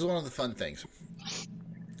 This is one of the fun things.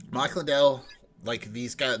 Mike Lindell, like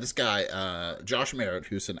this guy, Josh Merritt,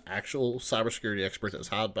 who's an actual cybersecurity expert that was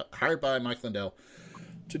hired by Mike Lindell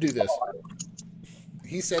to do this,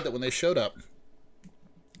 he said that when they showed up,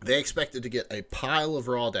 they expected to get a pile of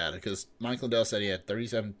raw data because Mike Lindell said he had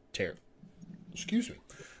 37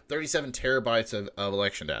 terabytes of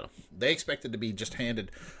election data. They expected to be just handed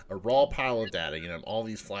a raw pile of data, all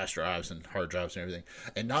these flash drives and hard drives and everything,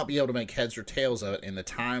 and not be able to make heads or tails of it in the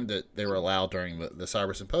time that they were allowed during the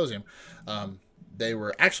cyber symposium. They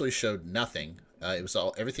were actually showed nothing. It was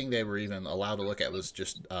everything they were even allowed to look at was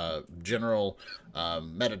just general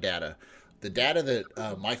metadata. The data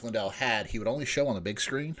that Mike Lindell had, he would only show on the big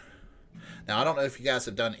screen. Now, I don't know if you guys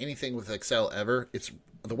have done anything with Excel ever. It's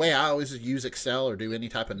the way I always use Excel or do any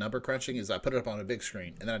type of number crunching is I put it up on a big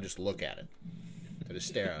screen and then I just look at it. I just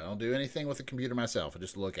stare at it. I don't do anything with the computer myself. I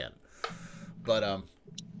just look at it. But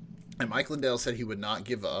and Mike Lindell said he would not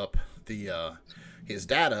give up his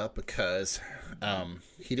data because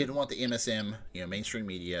he didn't want the MSM, mainstream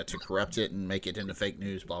media, to corrupt it and make it into fake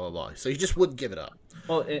news, blah blah blah. So he just wouldn't give it up.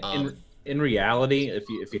 Well, in reality, if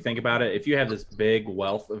you think about it, if you have this big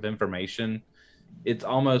wealth of information, it's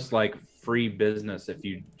almost like free business if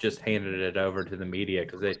you just handed it over to the media,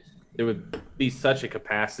 because there would be such a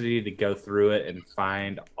capacity to go through it and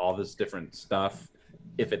find all this different stuff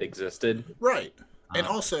if it existed. Right. And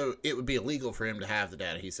also, it would be illegal for him to have the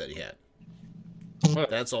data he said he had.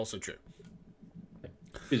 That's also true.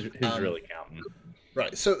 Who's really counting?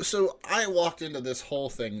 Right. So I walked into this whole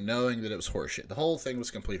thing knowing that it was horseshit. The whole thing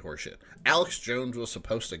was complete horseshit. Alex Jones was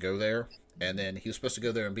supposed to go there, and then he was supposed to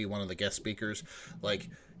go there and be one of the guest speakers. Like,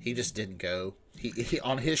 he just didn't go. He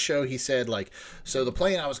on his show, he said, like, so the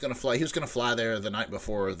plane I was going to fly, he was going to fly there the night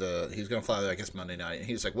before he was going to fly there, I guess, Monday night. And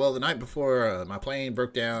he was like, well, the night before, my plane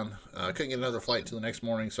broke down. I couldn't get another flight until the next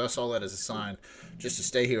morning, so I saw that as a sign just to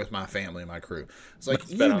stay here with my family and my crew. It's like,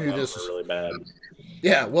 you knew this was really bad.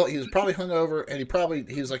 Yeah, well, he was probably hungover, and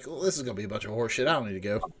he was like, well, this is going to be a bunch of horse shit. I don't need to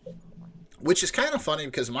go. Which is kind of funny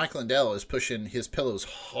because Mike Lindell is pushing his pillows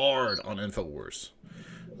hard on InfoWars.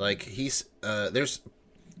 Like,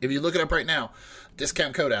 if you look it up right now,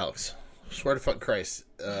 discount code Alex. Swear to fuck Christ.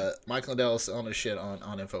 Mike Lindell is on his shit on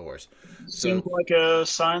InfoWars. Seems like a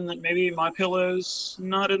sign that maybe my pillow's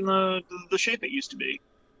not in the shape it used to be.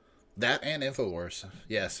 That and InfoWars.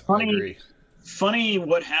 Yes, I agree. Funny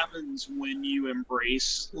what happens when you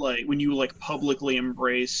embrace, publicly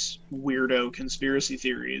embrace weirdo conspiracy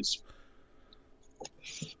theories.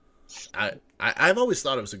 I've always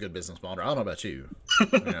thought it was a good business model. I don't know about you. I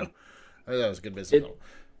thought it was a good business model.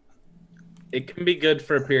 It can be good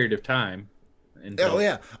for a period of time. Oh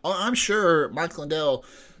yeah, I'm sure Mike Lindell,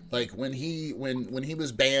 like when he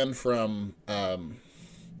was banned from,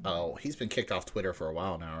 he's been kicked off Twitter for a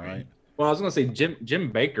while now, right? Well, I was gonna say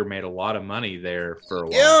Jim Baker made a lot of money there for a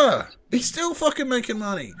while. Yeah, he's still fucking making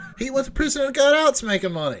money. He went to prison and got out's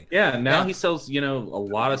making money. Yeah, now he sells, a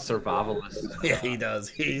lot of survivalist. Yeah, he does.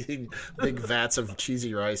 He big vats of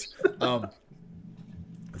cheesy rice.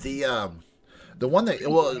 The one that,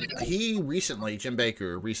 Jim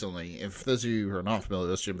Baker recently, if those of you who are not familiar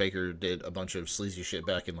with this, Jim Baker did a bunch of sleazy shit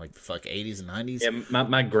back in like the 80s and 90s. Yeah,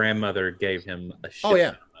 my grandmother gave him a shit. Oh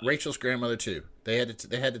yeah, Rachel's grandmother too. They had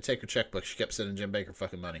to take her checkbook. She kept sending Jim Baker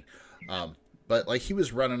fucking money. But like he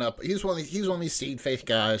was running up. He was one of these seed faith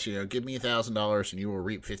guys. Give me $1,000 and you will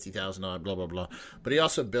reap $50,000. Blah blah blah. But he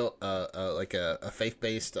also built a faith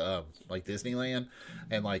based like Disneyland,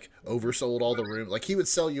 and like oversold all the rooms. Like he would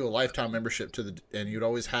sell you a lifetime membership and you'd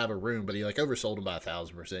always have a room, but he like oversold them by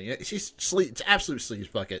 1,000%. She's absolute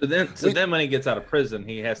sleaze bucket. So then when he gets out of prison,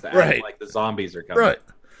 he has to act like the zombies are coming.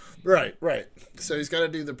 Right. So he's got to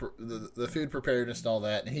do the food preparedness and all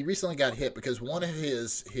that. And he recently got hit because one of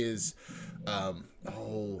his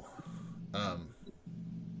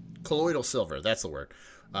colloidal silver. That's the word.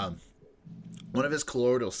 One of his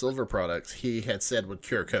colloidal silver products he had said would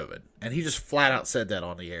cure COVID, and he just flat out said that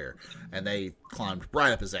on the air. And they climbed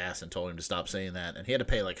right up his ass and told him to stop saying that. And he had to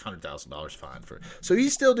pay like $100,000 fine for it. So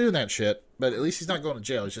he's still doing that shit, but at least he's not going to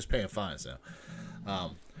jail. He's just paying fines now.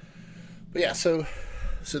 But yeah, so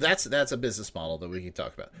that's a business model that we can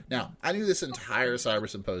talk about. Now, I knew this entire cyber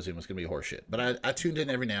symposium was going to be horseshit, but I tuned in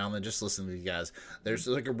every now and then just listening to you guys. There's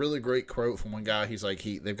like a really great quote from one guy. He's like,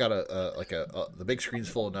 they've got the big screen's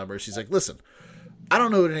full of numbers. He's like, listen, I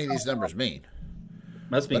don't know what any of these numbers mean.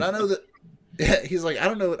 Must be. But I know that. Yeah, he's like, I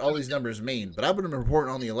don't know what all these numbers mean, but I've been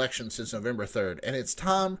reporting on the election since November 3rd, and it's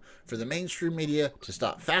time for the mainstream media to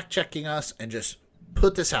stop fact checking us and just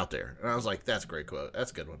put this out there. And I was like, that's a great quote.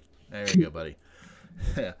 That's a good one. There you go, buddy.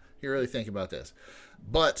 Yeah, you really think about this.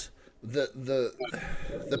 But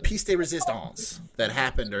the piece de resistance that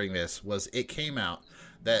happened during this was it came out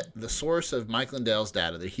that the source of Mike Lindell's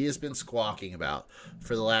data that he has been squawking about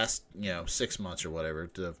for the last 6 months or whatever,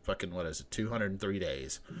 to fucking 203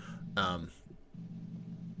 days,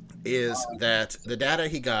 is that the data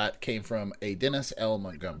he got came from a Dennis L.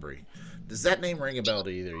 Montgomery. Does that name ring a bell to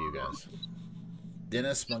either of you guys?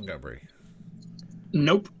 Dennis Montgomery.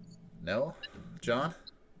 Nope. No? John?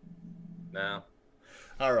 No.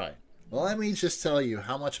 All right. Well, let me just tell you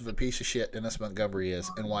how much of a piece of shit Dennis Montgomery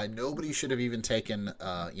is and why nobody should have even taken,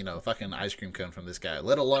 a fucking ice cream cone from this guy,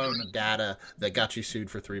 let alone data that got you sued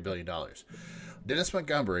for $3 billion. Dennis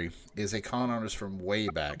Montgomery is a con artist from way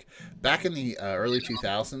back. Back in the early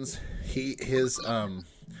 2000s, he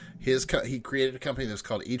created a company that was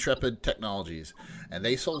called Etrepid Technologies, and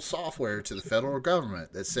they sold software to the federal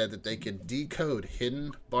government that said that they could decode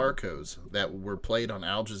hidden barcodes that were played on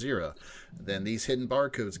Al Jazeera. Then these hidden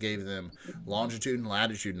barcodes gave them longitude and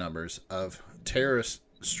latitude numbers of terrorist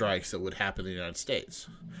strikes that would happen in the United States.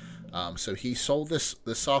 So he sold this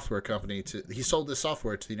software company to the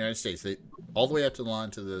United States, all the way up to the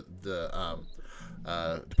line to the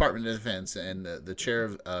Department of Defense, and the chair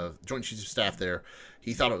of Joint Chiefs of Staff there.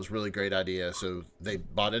 He thought it was a really great idea, so they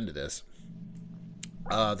bought into this.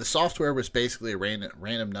 The software was basically a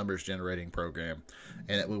random numbers generating program,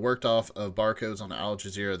 and it worked off of barcodes on Al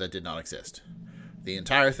Jazeera that did not exist. The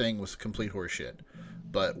entire thing was complete horseshit.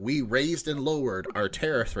 But we raised and lowered our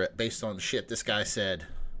terror threat based on shit this guy said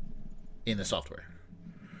in the software.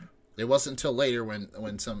 It wasn't until later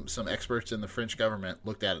when some experts in the French government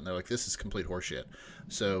looked at it and they're like, this is complete horseshit.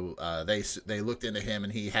 So they looked into him,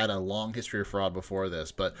 and he had a long history of fraud before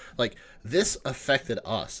this. But like, this affected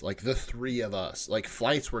us, like the three of us. Like,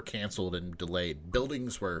 flights were canceled and delayed.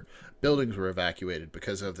 Buildings were evacuated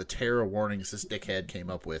because of the terror warnings this dickhead came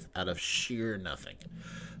up with out of sheer nothing.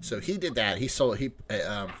 So he did that.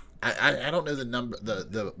 I don't know the number,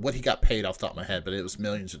 the what he got paid off the top of my head, but it was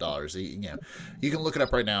millions of dollars. You can look it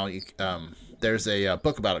up right now. There's a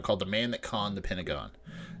book about it called "The Man That Conned the Pentagon,"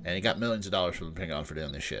 and he got millions of dollars from the Pentagon for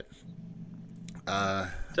doing this shit. Sounds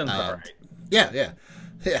about right. Yeah.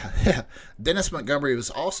 Dennis Montgomery was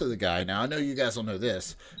also the guy. Now I know you guys will know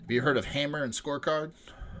this. Have you heard of Hammer and Scorecard?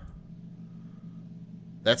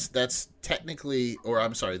 That's technically, or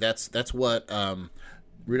I'm sorry, that's what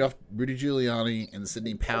Rudy Giuliani and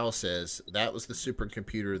Sidney Powell says that was the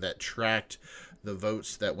supercomputer that tracked the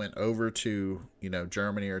votes that went over to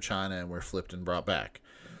Germany or China and were flipped and brought back.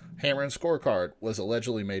 Hammer and Scorecard was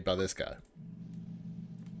allegedly made by this guy.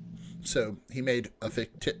 So he made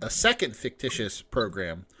a second fictitious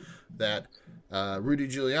program that Rudy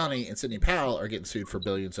Giuliani and Sidney Powell are getting sued for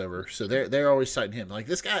billions over. So they're always citing him. Like,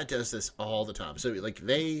 this guy does this all the time. So like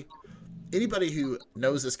anybody who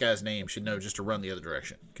knows this guy's name should know just to run the other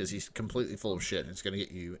direction because he's completely full of shit and it's going to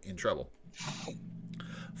get you in trouble.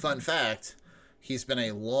 Fun fact, he's been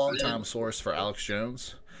a long-time source for Alex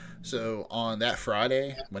Jones. So on that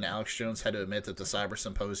Friday, when Alex Jones had to admit that the cyber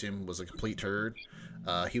symposium was a complete turd,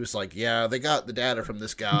 he was like, yeah, they got the data from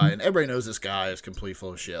this guy, and everybody knows this guy is complete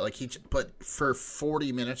full of shit. Like, but for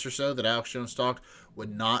 40 minutes or so that Alex Jones talked,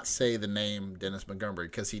 would not say the name Dennis Montgomery,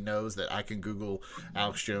 because he knows that I can Google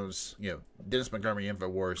Alex Jones, Dennis Montgomery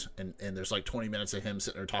InfoWars, and there's like 20 minutes of him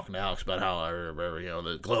sitting there talking to Alex about how,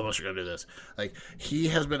 the globalists are going to do this. Like, he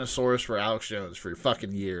has been a source for Alex Jones for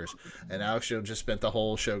fucking years, and Alex Jones just spent the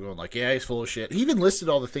whole show going like, yeah, he's full of shit. He even listed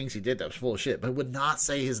all the things he did that was full of shit, but would not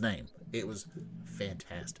say his name. It was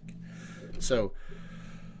fantastic. So,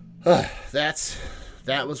 that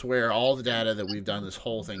was where all the data that we've done this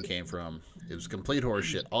whole thing came from. It was complete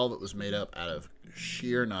horseshit. All of it was made up out of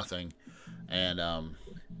sheer nothing. And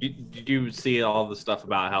did you see all the stuff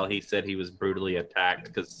about how he said he was brutally attacked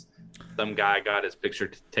because some guy got his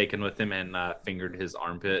picture taken with him and fingered his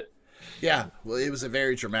armpit? Yeah, well, it was a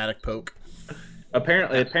very dramatic poke.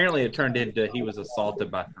 Apparently, it turned into he was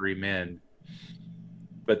assaulted by 3 men.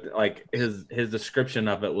 But like his description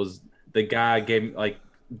of it was the guy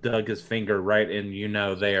dug his finger right in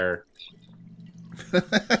there.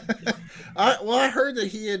 I heard that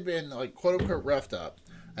he had been like quote unquote roughed up,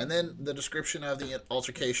 and then the description of the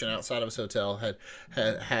altercation outside of his hotel had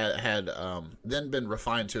then been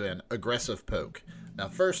refined to an aggressive poke. Now,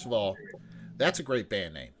 first of all, that's a great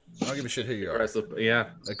band name. I don't give a shit who you are. Aggressive,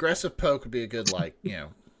 yeah. Aggressive poke would be a good Well,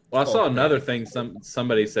 I saw another thing.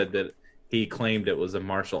 Somebody said that he claimed it was a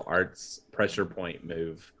martial arts pressure point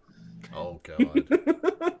move. Oh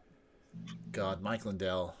God, God, Mike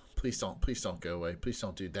Lindell. Please don't go away. Please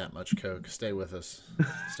don't do that much coke. Stay with us.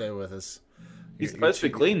 Stay with us. He's supposed to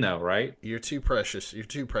be clean though, right? You're too precious. You're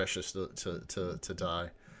too precious to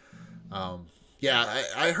die. Yeah,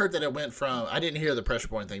 I heard that it went from, I didn't hear the pressure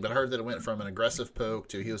point thing, but I heard that it went from an aggressive poke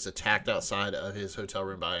to he was attacked outside of his hotel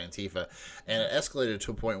room by Antifa, and it escalated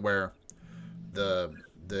to a point where the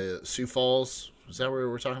Sioux Falls, is that where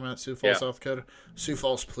we're talking about? Sioux Falls, yeah. South Dakota? Sioux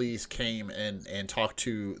Falls police came and talked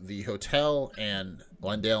to the hotel and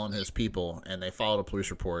Lindell and his people, and they filed a police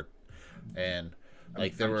report. And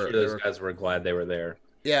like those guys were glad they were there.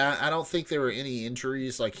 Yeah, I don't think there were any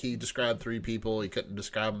injuries. Like, he described 3 people. He couldn't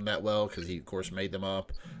describe them that well because he, of course, made them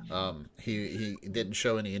up. He didn't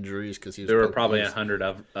show any injuries because he was. There were probably 100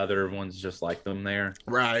 other ones just like them there.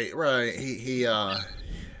 Right. He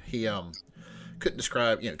couldn't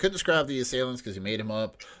describe the assailants because he made them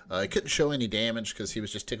up. He couldn't show any damage because he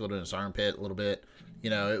was just tickled in his armpit a little bit.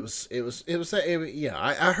 I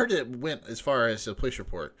heard it went as far as the police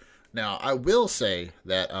report. Now, I will say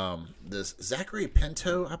that this Zachary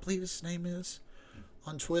Pinto, I believe his name is,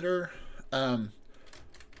 on Twitter, Petrizzo,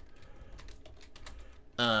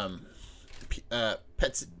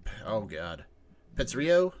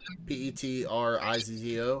 Petrizzo,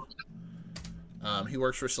 he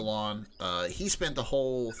works for Salon. He spent the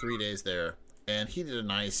whole 3 days there, and he did a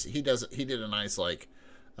nice,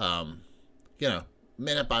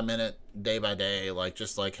 minute by minute, day by day, like,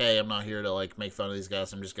 just like, hey, I'm not here to like make fun of these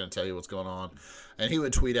guys. I'm just going to tell you what's going on. And he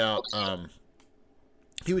would tweet out like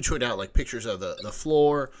pictures of the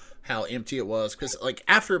floor, how empty it was. Because like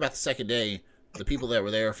after about the second day, the people that were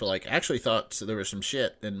there for like actually thought there was some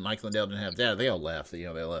shit, and Mike Lindell didn't have data. They all left. They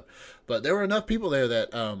left. But there were enough people there that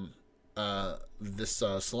this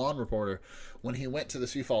Salon reporter, when he went to the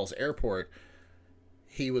Sioux Falls airport,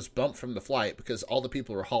 he was bumped from the flight because all the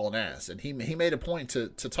people were hauling ass. And he made a point to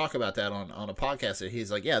talk about that on a podcast. That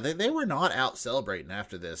he's like, yeah, they were not out celebrating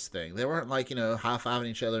after this thing. They weren't like, high-fiving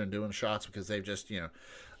each other and doing shots because they've just,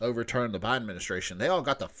 overturned the Biden administration. They all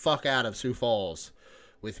got the fuck out of Sioux Falls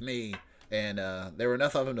with me. And there were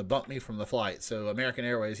enough of them to bump me from the flight. So American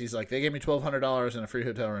Airways, he's like, they gave me $1,200 in a free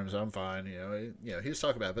hotel room, so I'm fine. He was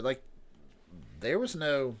talking about it. But like, there was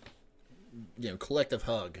no, collective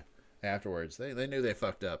hug afterwards. They knew they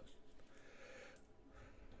fucked up.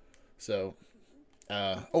 So,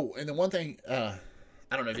 and the one thing, I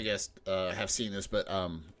don't know if you guys have seen this, but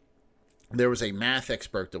there was a math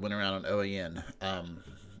expert that went around on OAN.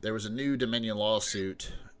 There was a new Dominion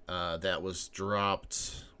lawsuit that was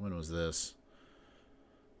dropped. When was this?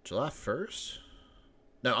 July 1st?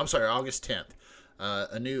 No, I'm sorry, August 10th.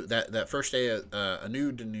 A new first day, a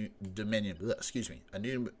new Dominion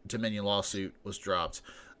lawsuit was dropped.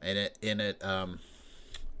 And it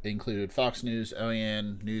included Fox News,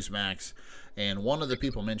 OAN, Newsmax, and one of the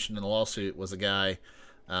people mentioned in the lawsuit was a guy,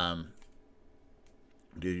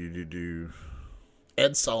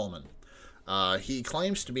 Ed Solomon. He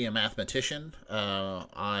claims to be a mathematician.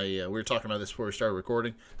 We were talking about this before we started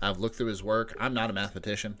recording. I've looked through his work. I'm not a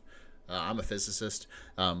mathematician. I'm a physicist,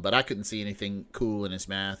 but I couldn't see anything cool in his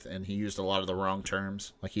math, and he used a lot of the wrong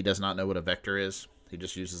terms. Like, he does not know what a vector is. He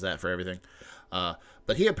just uses that for everything.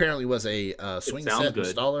 But he apparently was a swing set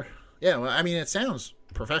installer. Yeah, well, I mean, it sounds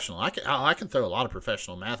professional. I can throw a lot of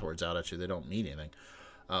professional math words out at you. They don't mean anything.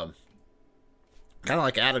 Kind of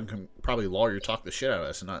like Adam can probably lawyer talk the shit out of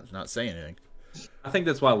us and not say anything. I think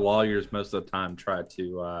that's why lawyers most of the time try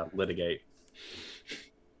to litigate.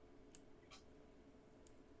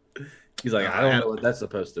 He's like, I don't know what that's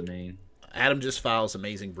supposed to mean. Adam just files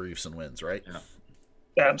amazing briefs and wins, right?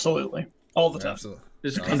 Yeah. Absolutely. All the time. Absolutely.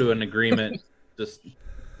 Just come to an agreement.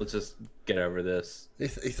 Let's just get over this. He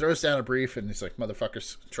throws down a brief and he's like,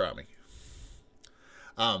 motherfuckers, try me.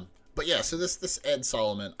 But yeah, so this Ed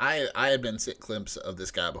Solomon, I had been sick clips of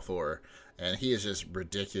this guy before, and he is just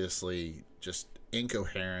ridiculously just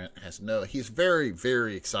incoherent. He's very,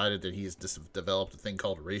 very excited that he's developed a thing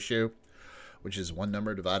called ratio, which is one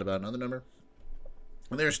number divided by another number.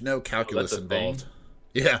 And there's no calculus involved.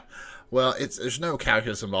 Yeah. Well, there's no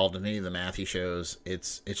calculus involved in any of the math he shows.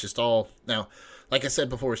 It's just all now. Like I said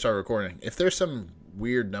before we started recording, if there's some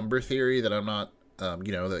weird number theory that I'm not,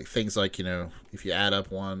 like things like, if you add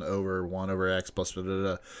up 1 over x plus blah, blah,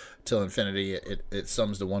 blah, till infinity, it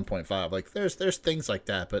sums to 1.5. Like there's things like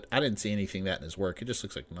that, but I didn't see anything that in his work. It just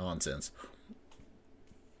looks like nonsense.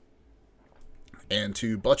 And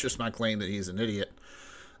to buttress my claim that he's an idiot,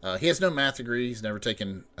 he has no math degree. He's never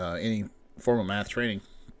taken any formal math training.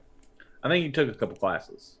 I think he took a couple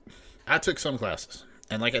classes. I took some classes.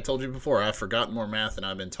 And like I told you before, I've forgotten more math than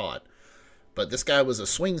I've been taught. But this guy was a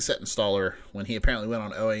swing set installer when he apparently went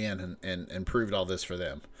on OAN and proved all this for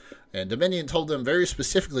them. And Dominion told them very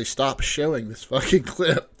specifically, stop showing this fucking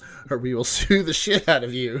clip or we will sue the shit out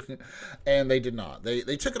of you. And they did not. They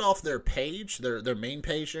took it off their page, their main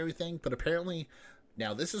page and everything. But apparently,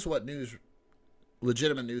 now this is what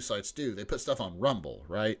legitimate news sites do. They put stuff on Rumble,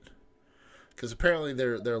 right? Because apparently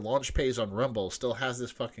their launch page on Rumble still has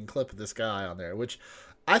this fucking clip of this guy on there, which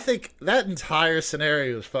I think that entire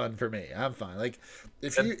scenario is fun for me. I'm fine. Like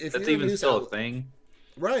if that's even still a thing,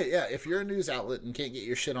 right? Yeah. If you're a news outlet and can't get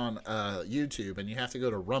your shit on YouTube and you have to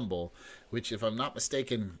go to Rumble, which if I'm not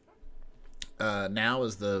mistaken, now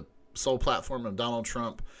is the sole platform of Donald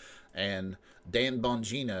Trump and Dan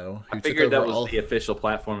Bongino. I figured that was the official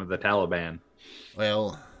platform of the Taliban.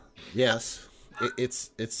 Well, yes. It's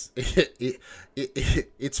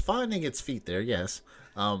finding its feet there, yes.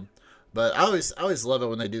 But I always love it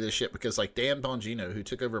when they do this shit because like Dan Bongino, who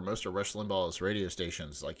took over most of Rush Limbaugh's radio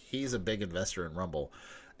stations, like he's a big investor in Rumble,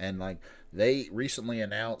 and like they recently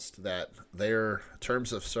announced that their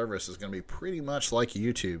terms of service is going to be pretty much like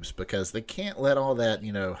YouTube's because they can't let all that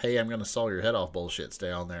hey, I'm going to saw your head off bullshit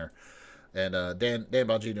stay on there, and Dan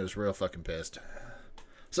Bongino's real fucking pissed.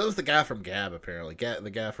 So is the guy from Gab, apparently. The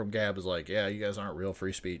guy from Gab is like, yeah, you guys aren't real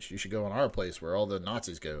free speech. You should go on our place where all the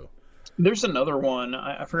Nazis go. There's another one.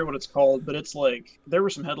 I forget what it's called, but it's like, there were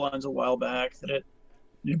some headlines a while back that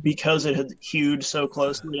because it had hewed so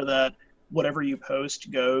closely to that whatever you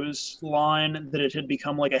post goes line, that it had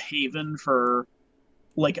become like a haven for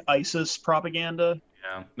like ISIS propaganda.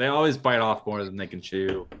 Yeah, they always bite off more than they can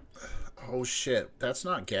chew. Oh, shit. That's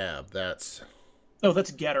not Gab. That's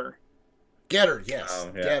Getter. Getter, yes.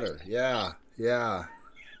 Oh, yeah. Getter, yeah.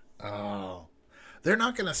 Oh, they're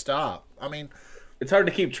not going to stop. I mean, it's hard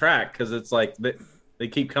to keep track because it's like they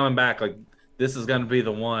keep coming back. Like this is going to be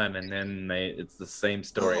the one, and then it's the same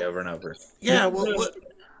story over and over. Yeah. Well,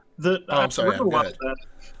 I'm sorry.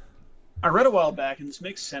 I read a while back, and this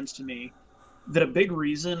makes sense to me, that a big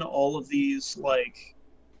reason all of these like,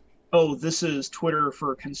 oh, this is Twitter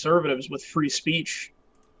for conservatives with free speech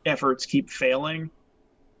efforts keep failing,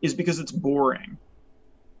 is because it's boring.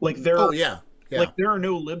 Like there are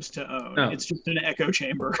no libs to own. No. It's just an echo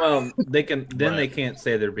chamber. Well, they can't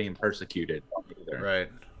say they're being persecuted either. Right.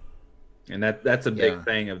 And that's a big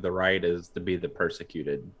thing of the right, is to be the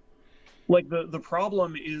persecuted. Like the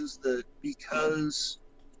problem is that because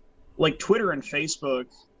like Twitter and Facebook,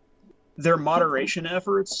 their moderation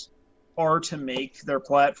efforts are to make their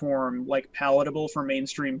platform like palatable for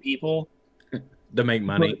mainstream people. To make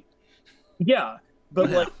money. But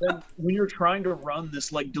like when you're trying to run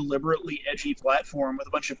this like deliberately edgy platform with a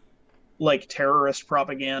bunch of like terrorist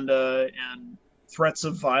propaganda and threats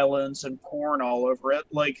of violence and porn all over it,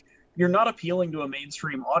 like you're not appealing to a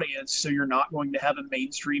mainstream audience, so you're not going to have a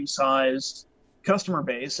mainstream sized customer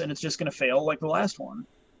base, and it's just going to fail like the last one.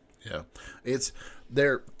 Yeah, it's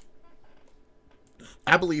there.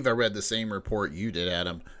 I believe I read the same report you did,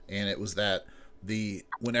 Adam, and it was that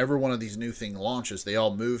whenever one of these new things launches, they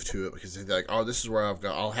all move to it because they're like, oh, this is where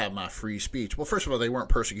I'll have my free speech. Well, first of all, they weren't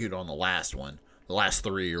persecuted on the last one, the last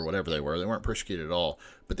 3 or whatever they were. They weren't persecuted at all.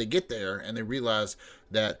 But they get there and they realize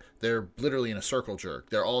that they're literally in a circle jerk.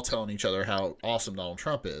 They're all telling each other how awesome Donald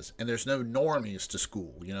Trump is, and there's no normies to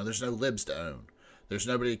school. There's no libs to own. There's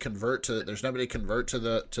nobody convert to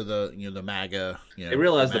the MAGA. They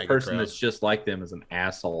realize the person crowd. that's just like them is an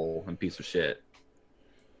asshole and piece of shit.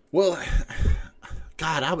 Well,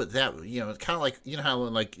 God, it's kind of like, how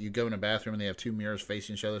when like you go in a bathroom and they have 2 mirrors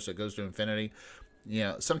facing each other, so it goes to infinity.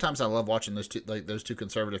 Sometimes I love watching those two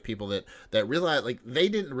conservative people that realize like they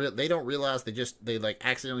don't realize they like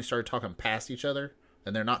accidentally started talking past each other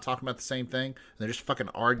and they're not talking about the same thing. And they're just fucking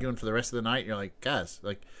arguing for the rest of the night. And you're like, guys,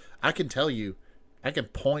 like I can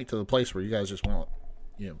point to the place where you guys just went,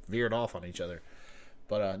 veered off on each other.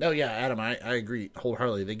 But no, yeah, Adam, I agree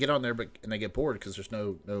wholeheartedly. They get on there, and they get bored because there's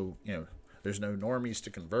no normies to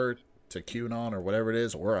convert to QAnon or whatever it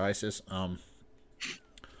is, or ISIS.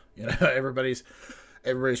 Everybody's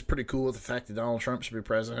pretty cool with the fact that Donald Trump should be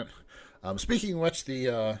president. Speaking of which,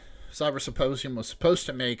 the Cyber Symposium was supposed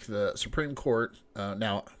to make the Supreme Court.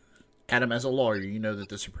 Now, Adam, as a lawyer, you know that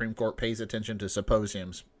the Supreme Court pays attention to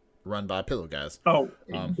symposiums run by pillow guys. Oh,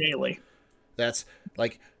 daily. That's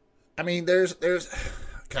like, I mean, there's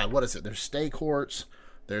God, what is it? There's state courts,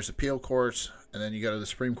 there's appeal courts, and then you go to the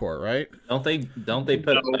Supreme Court, right? Don't they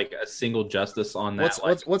put like a single justice on that?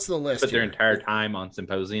 What's the list? Put their entire time on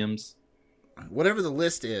symposiums. Whatever the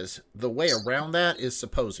list is, the way around that is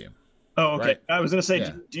symposium. Oh, okay. Right? I was going to say,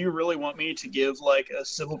 Yeah. do you really want me to give like a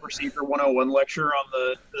Civil Procedure 101 lecture on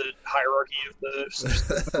the hierarchy of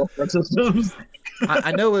the court systems?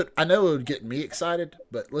 I know it would get me excited,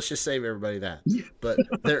 but let's just save everybody that. But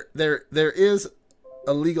there is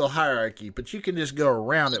a legal hierarchy, but you can just go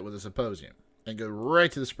around it with a symposium and go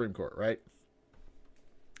right to the Supreme Court, right?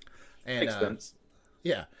 And Makes sense.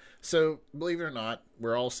 yeah. So believe it or not,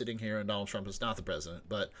 we're all sitting here, and Donald Trump is not the president.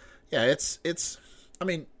 But yeah, it's. I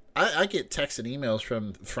mean, I get texts and emails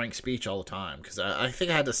from Frank's speech all the time because I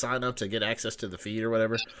think I had to sign up to get access to the feed or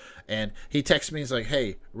whatever. And he texts me, he's like,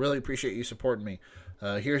 "Hey, really appreciate you supporting me.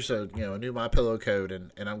 Here's a new MyPillow code,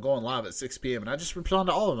 and I'm going live at 6 p.m. And I just respond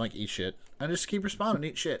to all of them like, eat shit. I just keep responding,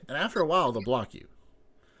 eat shit. And after a while, they'll block you.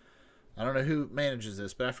 I don't know who manages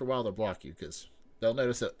this, but after a while, they'll block you because they'll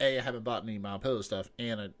notice that A, I haven't bought any MyPillow stuff,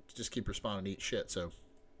 and I just keep responding, eat shit. So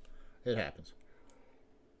it happens.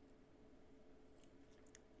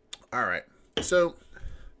 All right. So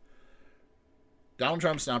Donald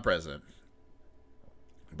Trump's not president.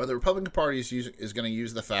 But the Republican Party is going to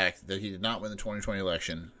use the fact that he did not win the 2020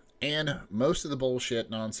 election and most of the bullshit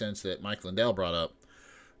nonsense that Mike Lindell brought up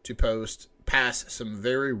to pass some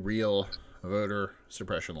very real voter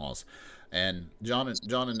suppression laws. And John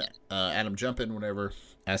and Adam, jump in whenever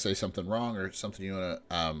I say something wrong or something you want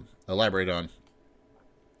to elaborate on.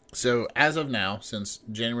 So as of now, since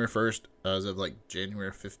January 1st, as of like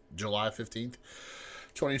July 15th,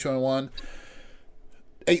 2021,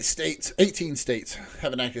 18 states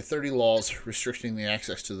have enacted 30 laws restricting the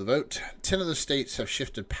access to the vote. 10 of the states have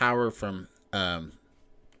shifted power from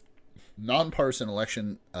nonpartisan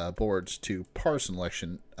election boards to partisan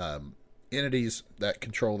election entities that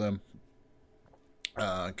control them.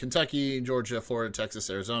 Kentucky, Georgia, Florida, Texas,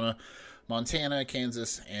 Arizona, Montana,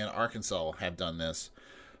 Kansas, and Arkansas have done this.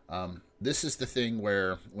 This is the thing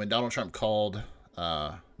where when Donald Trump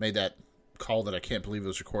made that call that I can't believe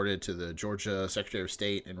was recorded to the Georgia Secretary of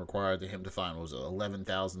State and required him to find,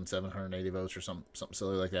 11,780 votes or something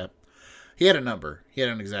silly like that. He had a number. He had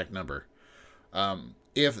an exact number.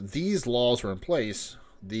 If these laws were in place,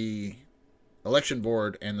 the election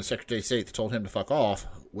board and the Secretary of State that told him to fuck off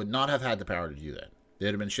would not have had the power to do that. They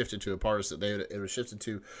would have been shifted to it was shifted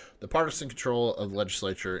to the partisan control of the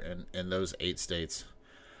legislature in those 8 states.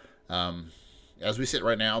 As we sit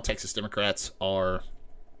right now, Texas Democrats are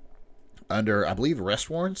under, I believe, arrest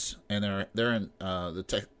warrants, and they're in I'm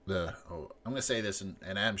going to say this, and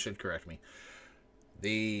Adam should correct me.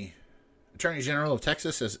 The Attorney General of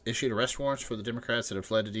Texas has issued arrest warrants for the Democrats that have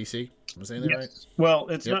fled to D.C. Am I saying that right? Well,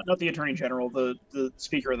 it's not the Attorney General, the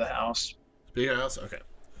Speaker of the House. Speaker of the House? Okay.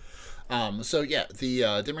 So yeah,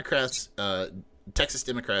 the Democrats, Texas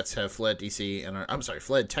Democrats have fled D.C.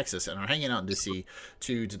 fled Texas and are hanging out in D.C.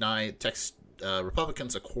 to deny Texas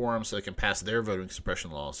Republicans a quorum so they can pass their voting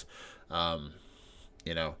suppression laws.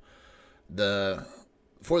 The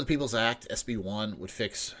For the People's Act, SB 1, would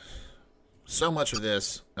fix so much of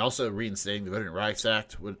this. Also, reinstating the Voting Rights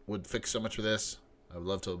Act would fix so much of this. I would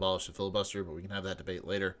love to abolish the filibuster, but we can have that debate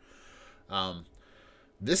later.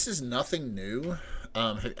 This is nothing new.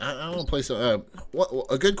 I want to play some.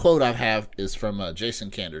 A good quote I have is from Jason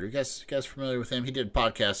Kander. Are you guys familiar with him? He did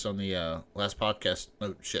podcasts on the last podcast.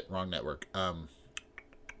 Oh shit, wrong network.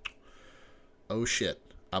 Oh shit,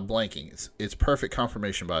 I'm blanking. It's perfect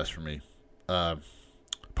confirmation bias for me. Pod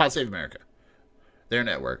Save America, their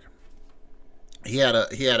network. He had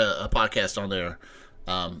a podcast on there.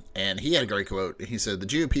 And he had a great quote. He said, the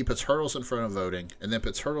GOP puts hurdles in front of voting and then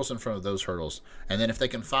puts hurdles in front of those hurdles. And then if they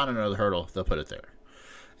can find another hurdle, they'll put it there.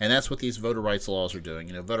 And that's what these voter rights laws are doing.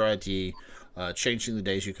 You know, voter ID, changing the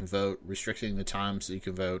days you can vote, restricting the times that you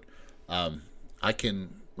can vote.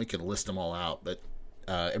 We can list them all out, but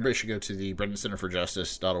everybody should go to the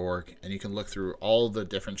BrendanCenterForJustice.org and you can look through all the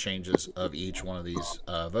different changes of each one of these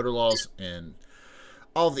voter laws in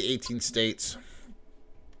all of the 18 states.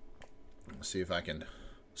 Let's see if I can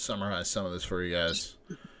summarize some of this for you guys.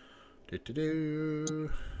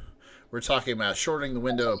 We're talking about shortening the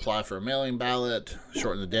window to apply for a mail-in ballot,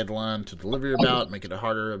 shorten the deadline to deliver your ballot, make it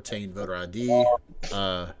harder to obtain voter ID,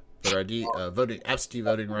 voting absentee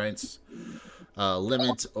voting rights,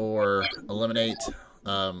 limit or eliminate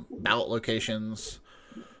ballot locations,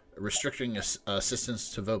 restricting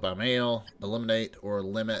assistance to vote by mail, eliminate or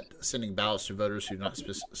limit sending ballots to voters who do not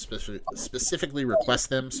specifically request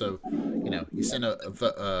them. So, you know, you send a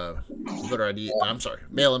voter ID,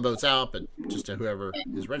 mail-in votes out, but just to whoever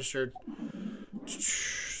is registered.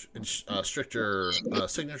 Stricter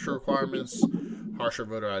signature requirements, harsher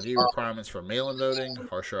voter ID requirements for mail-in voting,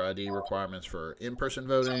 harsher ID requirements for in-person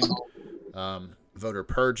voting, voter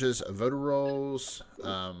purges of voter rolls,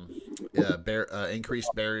 increased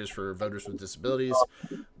barriers for voters with disabilities,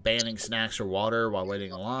 banning snacks or water while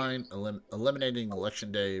waiting in line, eliminating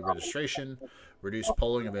election day registration, reduce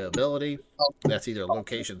polling availability. That's either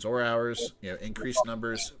locations or hours. You know, increased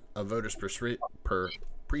numbers of voters per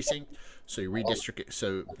precinct, so you redistrict it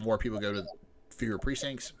so more people go to fewer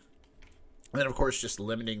precincts. And then, of course, just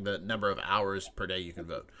limiting the number of hours per day you can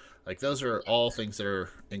vote. Like, those are all things that are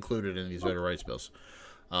included in these voter rights bills.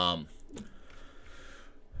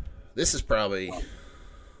 This is probably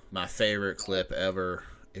my favorite clip ever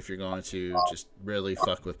if you're going to just really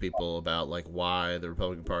fuck with people about, like, why the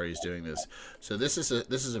Republican Party is doing this. So this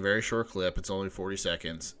is a very short clip. It's only 40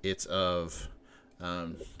 seconds. It's of...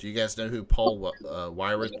 do you guys know who Paul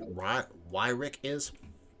Weyrich is?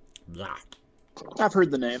 Blah. I've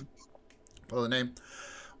heard the name. The name.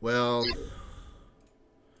 Well,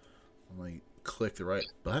 let me click the right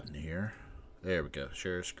button here. There we go.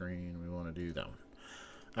 Share screen. We want to do that one.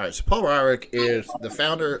 All right. So Paul Weyrich is the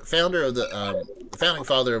founder of the founding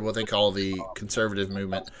father of what they call the conservative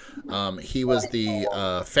movement. He was the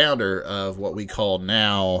founder of what we call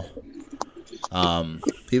now.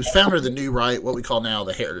 He was founder of the New Right, what we call now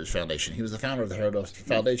the Heritage Foundation. He was the founder of the Heritage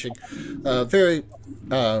Foundation, very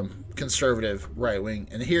conservative right wing.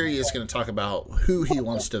 And here he is going to talk about who he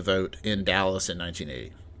wants to vote in Dallas in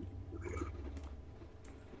 1980.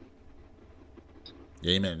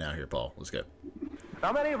 Yeah, you minute now here, Paul. Let's go.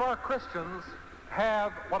 Now, many of our Christians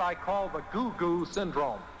have what I call the goo-goo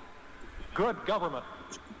syndrome. Good government.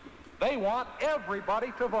 They want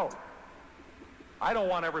everybody to vote. I don't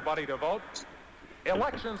want everybody to vote.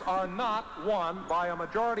 Elections are not won by a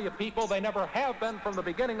majority of people. They never have been from the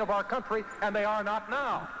beginning of our country, and they are not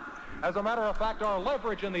now. As a matter of fact, our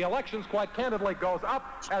leverage in the elections, quite candidly, goes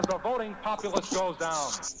up as the voting populace goes down.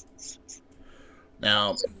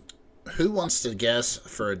 Now, who wants to guess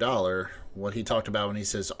for $1 what he talked about when he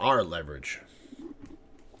says our leverage?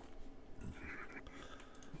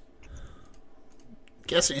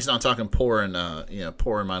 Guessing he's not talking poor and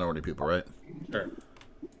minority people, right? Sure.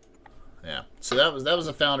 Yeah. So that was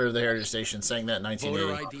the founder of the Heritage Station saying that in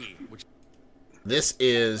 1980. This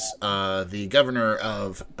is the governor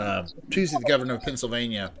of the governor of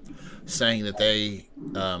Pennsylvania saying that they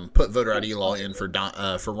put voter ID law in for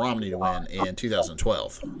Romney to win in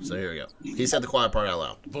 2012. So here we go. He said the quiet part out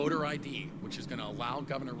loud. Voter ID, which is going to allow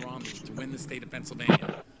Governor Romney to win the state of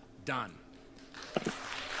Pennsylvania. Done.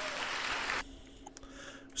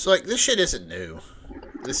 So, like, this shit isn't new.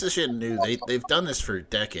 This is shit new. They've done this for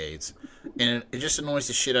decades. And it just annoys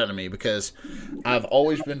the shit out of me because I've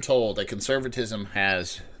always been told that conservatism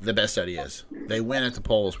has the best ideas. They win at the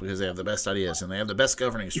polls because they have the best ideas and they have the best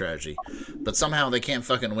governing strategy. But somehow they can't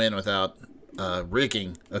fucking win without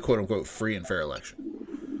rigging a quote-unquote free and fair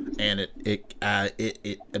election. And it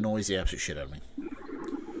annoys the absolute shit out of me.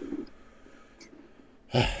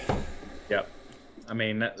 Yep. I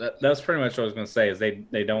mean, that's pretty much what I was going to say is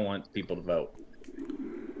they don't want people to vote.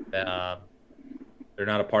 They're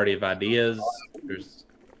not a party of ideas. There's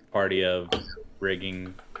a party of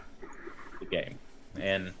rigging the game.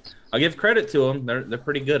 And I'll give credit to them. They're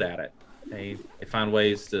pretty good at it. they find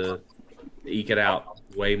ways to eke it out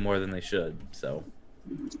way more than they should. So,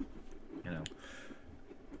 you know.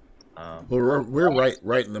 Well, we're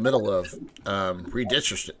right in the middle of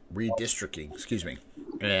redistricting. Excuse me,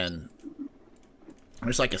 and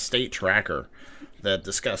there's like a state tracker that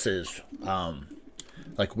discusses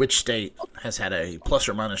like which state has had a plus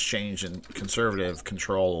or minus change in conservative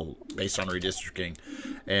control based on redistricting,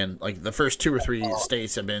 and like the first 2 or 3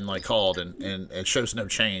 states have been like called, and it shows no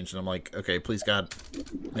change, and I'm like, okay, please God,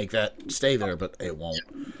 make that stay there, but it won't.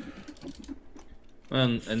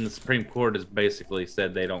 And the Supreme Court has basically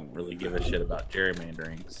said they don't really give a shit about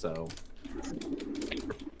gerrymandering, so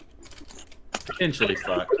potentially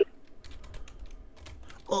fucked.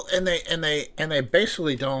 Well, and they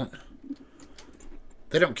basically don't.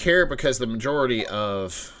 They don't care because the majority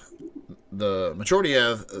of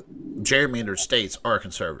gerrymandered states are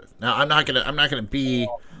conservative. Now, I'm not gonna be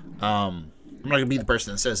the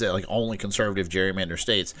person that says that like only conservative gerrymandered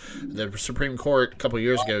states. The Supreme Court a couple of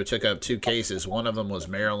years ago took up 2 cases. One of them was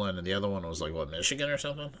Maryland, and the other one was like Michigan or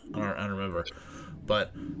something. I don't remember,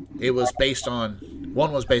 but it was based on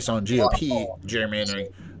one was based on GOP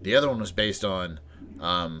gerrymandering. The other one was based on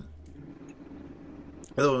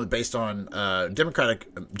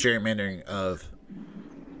Democratic gerrymandering of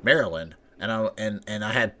Maryland. And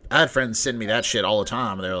I had friends send me that shit all the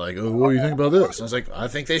time, and they were like, "Oh, what do you think about this?" And I was like, "I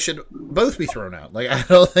think they should both be thrown out. Like, I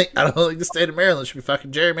don't think the state of Maryland should be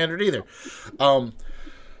fucking gerrymandered either."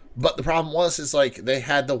 But the problem is like they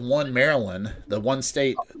had the one Maryland, the one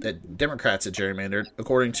state that Democrats had gerrymandered,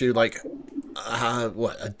 according to like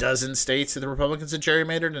a dozen states that the Republicans had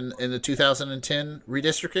gerrymandered in the 2010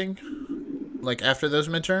 redistricting, like after those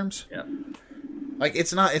midterms. Yeah. Like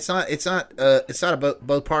it's not about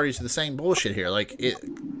both parties of the same bullshit here. Like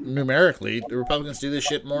numerically, the Republicans do this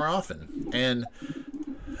shit more often. And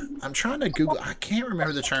I'm trying to Google. I can't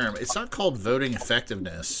remember the term. It's not called voting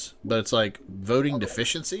effectiveness, but it's like voting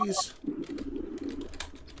deficiencies.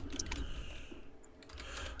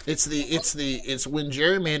 It's when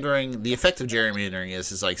gerrymandering. The effective gerrymandering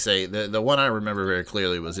is like, say, the one I remember very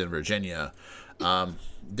clearly was in Virginia.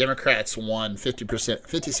 Democrats won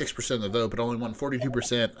 56% of the vote, but only won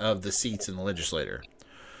 42% of the seats in the legislature.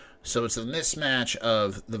 So it's a mismatch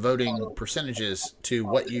of the voting percentages to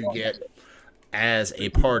what you get as a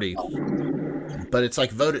party. But it's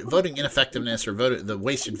like voting ineffectiveness or the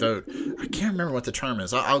wasted vote. I can't remember what the term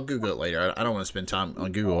is. I'll Google it later. I don't want to spend time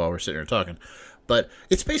on Google while we're sitting here talking. But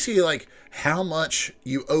it's basically like how much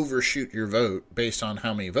you overshoot your vote based on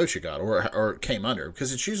how many votes you got or came under,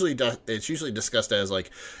 because it's usually discussed as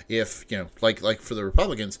like, if like for the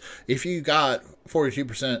Republicans, if you got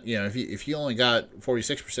 42%, if you only got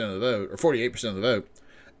 46% of the vote or 48% of the vote,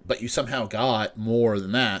 but you somehow got more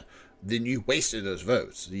than that, then you wasted those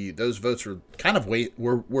votes. Those votes were kind of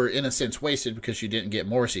were in a sense wasted because you didn't get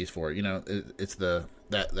more seats for it. It's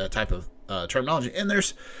that type of terminology, and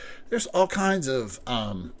there's all kinds of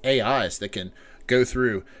AIs that can go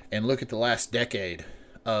through and look at the last decade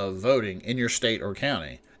of voting in your state or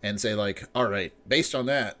county and say, like, all right, based on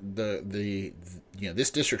that, this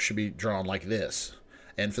district should be drawn like this,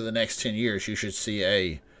 and for the next 10 years, you should see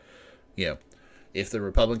if the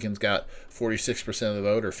Republicans got 46% of the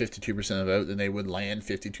vote or 52% of the vote, then they would land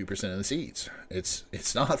 52% of the seats.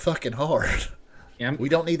 It's not fucking hard. Yeah. We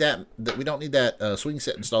don't need that. We don't need that swing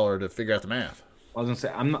set installer to figure out the math. I was gonna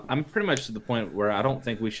say I'm pretty much to the point where I don't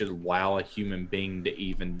think we should allow a human being to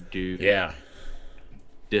even do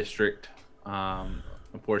district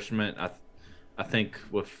apportionment. I think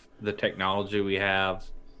with the technology we have,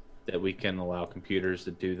 that we can allow computers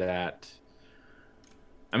to do that.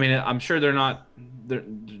 I mean, I'm sure they're not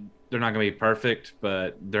going to be perfect,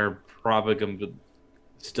 but they're probably going to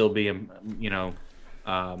still be more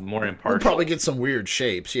impartial. We'll probably get some weird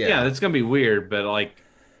shapes. Yeah, it's going to be weird, but like,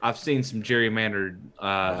 I've seen some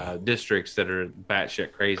gerrymandered districts that are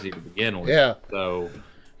batshit crazy to begin with. Yeah. So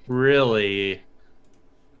really,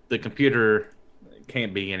 the computer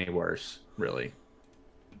can't be any worse, really.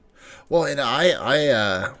 Well, and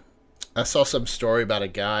I saw some story about a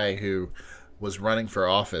guy who was running for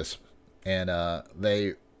office, and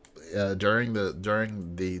they during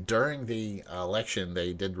the election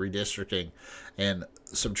they did redistricting and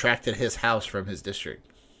subtracted his house from his district.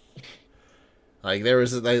 Like there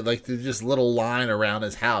was just little line around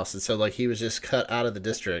his house, and so like he was just cut out of the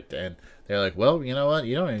district. And they're like, "Well, you know what?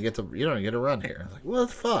 You don't even get to run here." Like, what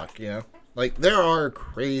the fuck, Like there are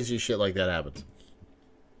crazy shit like that happens.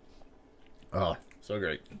 Oh, so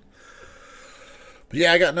great. But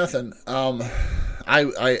yeah, I got nothing. I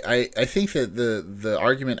think that the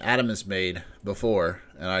argument Adam has made before,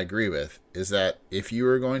 and I agree with, is that if you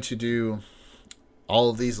were going to do all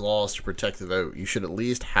of these laws to protect the vote, you should at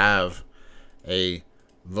least have a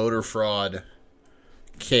voter fraud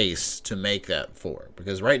case to make that for.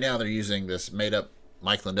 Because right now they're using this made-up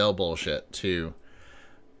Mike Lindell bullshit to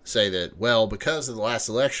say that, well, because of the last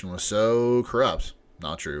election was so corrupt,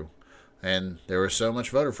 not true, and there was so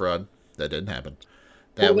much voter fraud, that didn't happen,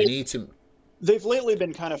 that we need to... They've lately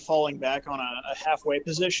been kind of falling back on a halfway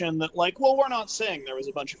position that, like, well, we're not saying there was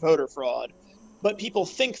a bunch of voter fraud, but people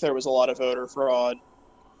think there was a lot of voter fraud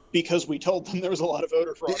because we told them there was a lot of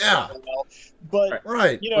voter fraud. Yeah. But,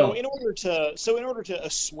 right. you know, in order to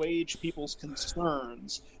assuage people's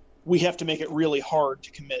concerns, we have to make it really hard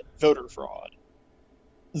to commit voter fraud.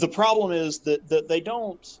 The problem is that they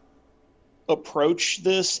don't approach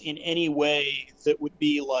this in any way that would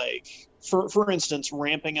be like, for instance,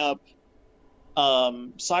 ramping up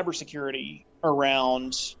cybersecurity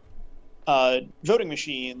around voting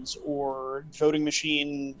machines or voting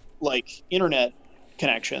machine like internet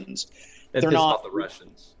connections. They're not the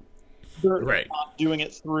Russians. They're not doing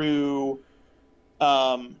it through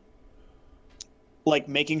like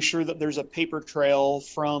making sure that there's a paper trail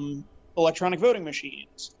from electronic voting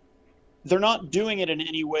machines. They're not doing it in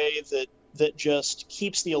any way that just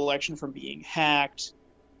keeps the election from being hacked.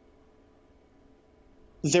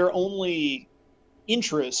 Their only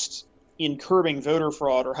interest in curbing voter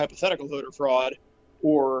fraud or hypothetical voter fraud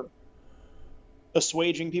or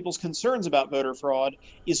assuaging people's concerns about voter fraud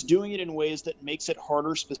is doing it in ways that makes it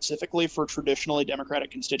harder specifically for traditionally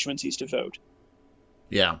Democratic constituencies to vote.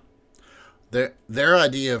 Yeah. Their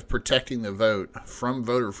idea of protecting the vote from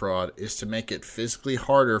voter fraud is to make it physically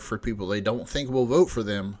harder for people they don't think will vote for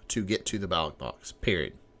them to get to the ballot box,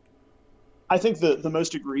 period. I think the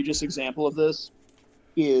most egregious example of this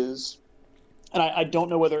is, and I don't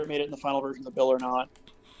know whether it made it in the final version of the bill or not,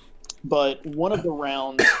 but one of the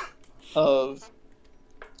rounds of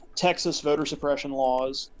Texas voter suppression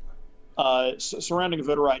laws surrounding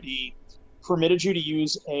voter ID permitted you to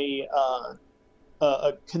use a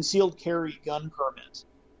concealed carry gun permit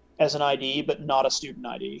as an ID, but not a student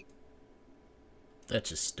ID. That's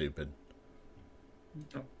just stupid.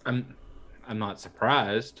 I'm not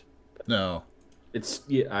surprised. No,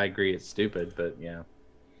 I agree it's stupid, but yeah,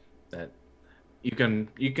 that you can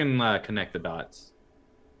connect the dots.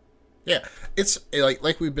 Yeah, it's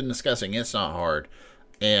like we've been discussing. It's not hard,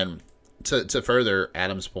 and to further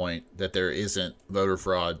Adam's point that there isn't voter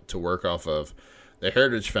fraud to work off of, the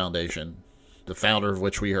Heritage Foundation, the founder of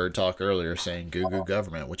which we heard talk earlier, saying "goo goo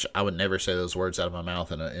government," which I would never say those words out of my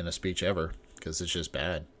mouth in a speech ever because it's just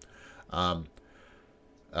bad. The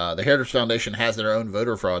Heritage Foundation has their own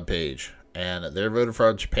voter fraud page, and their voter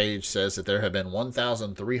fraud page says that there have been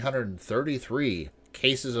 1,333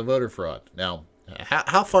 cases of voter fraud. Now,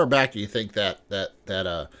 how far back do you think that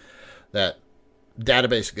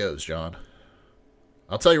database goes, John?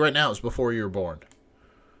 I'll tell you right now, it's before you were born.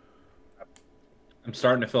 I'm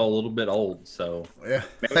starting to feel a little bit old, so yeah,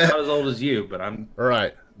 maybe not as old as you, but I'm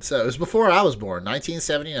right. So it was before I was born,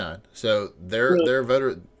 1979. So their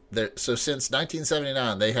voter. So since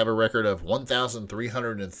 1979, they have a record of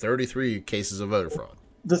 1,333 cases of voter fraud.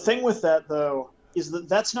 The thing with that, though, is that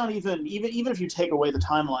that's not even if you take away the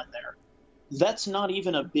timeline there, that's not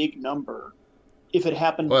even a big number if it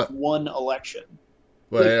happened with one election.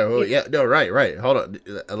 Well, yeah, no, right. Hold on.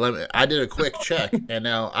 I did a quick check, and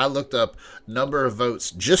now I looked up number of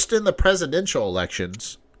votes just in the presidential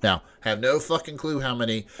elections. Now, have no fucking clue how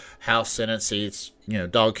many House, Senate seats,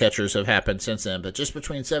 dog catchers have happened since then. But just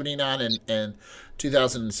between 79 and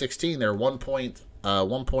 2016, there are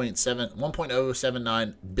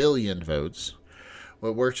 1.079 billion votes,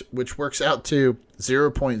 which works out to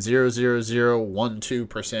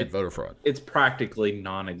 0.00012% voter fraud. It's practically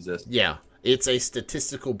non-existent. Yeah, it's a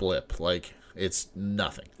statistical blip. Like, it's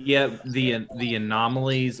nothing. Yeah, the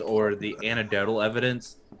anomalies or the anecdotal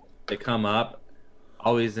evidence that come up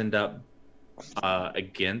always end up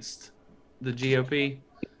against the GOP.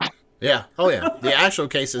 Yeah. Oh, yeah. The actual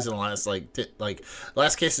cases in the last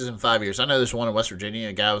last cases in 5 years. I know there's one in West Virginia.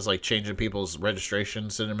 A guy was changing people's registration,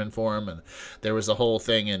 sending them in for him, and there was a whole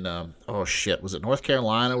thing in was it North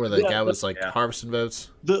Carolina where the guy was harvesting votes?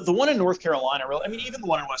 The one in North Carolina, really. I mean, even the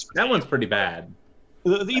one in West Virginia. That one's pretty bad.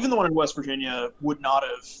 Even the one in West Virginia would not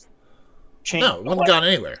have changed. No, it wouldn't have gone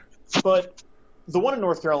anywhere. But the one in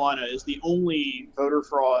North Carolina is the only voter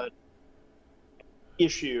fraud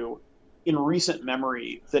issue in recent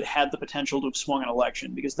memory that had the potential to have swung an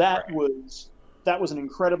election, because that was an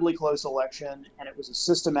incredibly close election, and it was a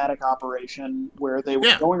systematic operation where they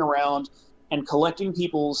were going around and collecting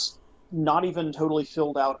people's not even totally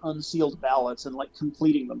filled out unsealed ballots and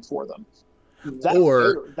completing them for them.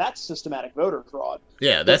 That's systematic voter fraud.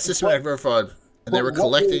 Yeah, that's systematic voter fraud. and they were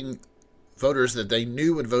collecting voters that they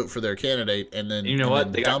knew would vote for their candidate, and then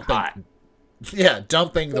They got caught. Yeah,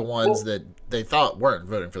 dumping the ones that they thought weren't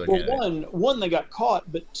voting for their candidate. One, they got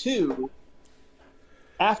caught, but two,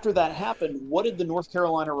 after that happened, what did the North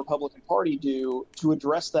Carolina Republican Party do to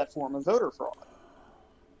address that form of voter fraud?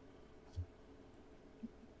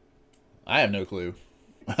 I have no clue.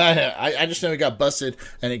 I just know he got busted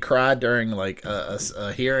and he cried during like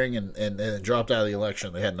a hearing and then dropped out of the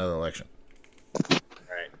election. They had another election.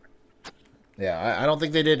 Right. Yeah, I don't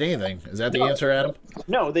think they did anything. Is that the answer, Adam?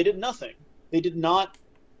 No, they did nothing. They did not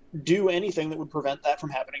do anything that would prevent that from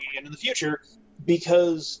happening again in the future,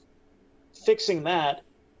 because fixing that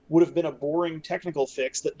would have been a boring technical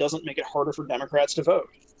fix that doesn't make it harder for Democrats to vote.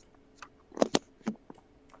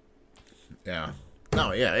 Yeah.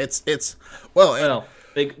 No, yeah, it's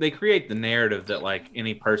they create the narrative that like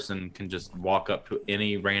any person can just walk up to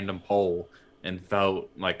any random poll and vote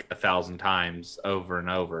like 1,000 times over and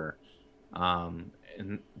over,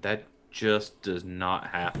 and that just does not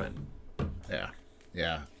happen.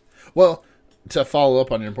 Yeah. Well, to follow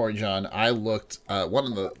up on your point, John, I looked.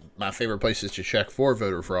 One of my favorite places to check for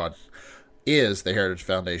voter fraud is the Heritage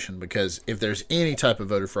Foundation, because if there's any type of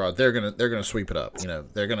voter fraud, they're gonna sweep it up. You know,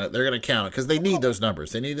 they're gonna count it because they need those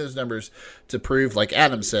numbers. They need those numbers to prove, like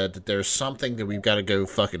Adam said, that there's something that we've got to go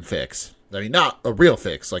fucking fix. I mean, not a real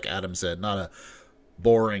fix, like Adam said, not a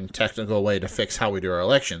boring technical way to fix how we do our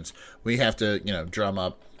elections. We have to, drum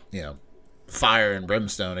up, fire and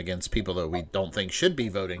brimstone against people that we don't think should be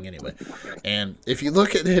voting anyway. And if you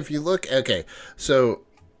look, okay, so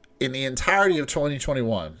in the entirety of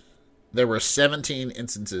 2021. There were 17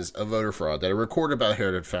 instances of voter fraud that are recorded by the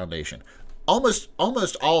Heritage Foundation. Almost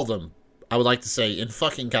all of them, I would like to say, in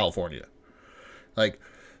fucking California. Like,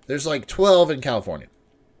 there's like 12 in California.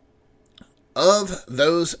 Of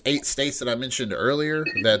those 8 states that I mentioned earlier,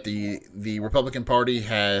 that the Republican Party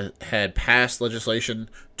had passed legislation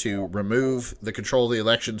to remove the control of the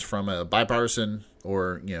elections from a bipartisan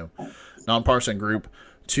or nonpartisan group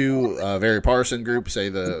to a very partisan group, say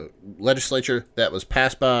the legislature that was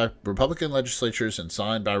passed by Republican legislatures and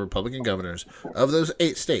signed by Republican governors. Of those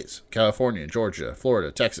 8 states, California, Georgia, Florida,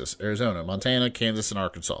 Texas, Arizona, Montana, Kansas, and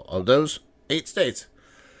Arkansas, of those 8 states,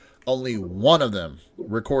 only one of them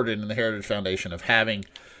recorded in the Heritage Foundation of having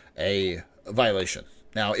a violation.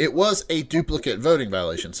 Now, it was a duplicate voting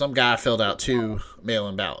violation. Some guy filled out 2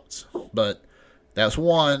 mail-in ballots, but that's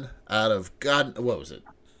one out of, what was it?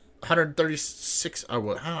 136, I don't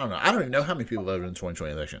know. I don't even know how many people voted in the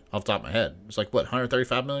 2020 election off the top of my head. It's like,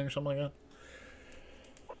 135 million or something like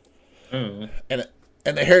that?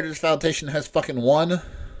 And the Heritage Foundation has fucking 1,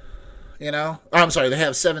 I'm sorry, they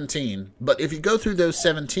have 17. But if you go through those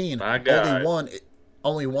 17,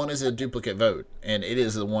 only one is a duplicate vote, and it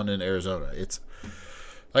is the one in Arizona. It's,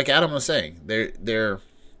 like Adam was saying, they're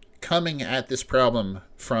coming at this problem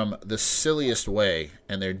from the silliest way,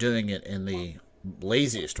 and they're doing it in the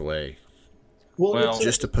laziest way. Well,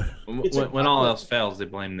 just to put when all else fails, they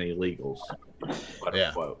blame the illegals.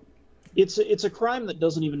 Yeah. It's a crime that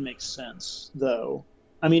doesn't even make sense, though.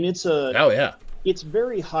 I mean, it's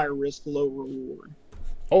very high risk, low reward.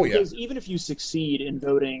 Oh yeah. Because even if you succeed in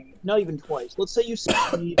voting, not even twice. Let's say you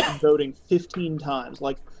succeed in voting 15 times,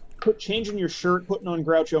 like changing your shirt, putting on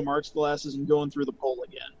Groucho Marx glasses, and going through the poll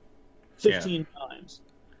again, 15 times.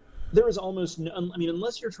 There is almost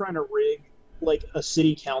unless you're trying to rig like a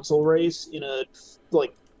city council race in a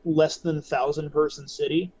like less than 1,000 person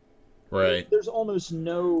city, right? There's almost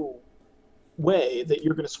no way that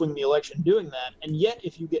you're going to swing the election doing that, and yet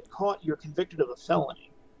if you get caught, you're convicted of a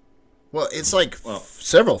felony. Well, it's like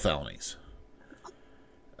several felonies.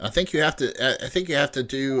 I think you have to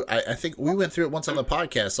do. I think we went through it once on the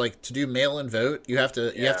podcast. Like, to do mail-in vote, you have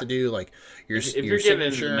to do like your. If you're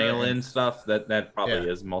giving mail-in stuff, that probably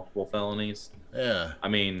is multiple felonies. Yeah, I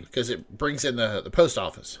mean, because it brings in the post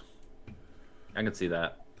office. I can see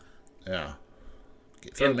that. Yeah,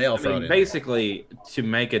 throw mail fraud in. Basically, to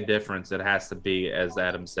make a difference, it has to be, as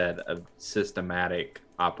Adam said, a systematic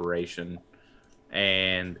operation,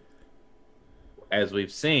 and as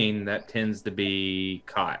we've seen, that tends to be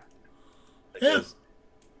caught because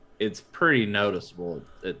it's pretty noticeable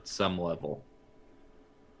at some level.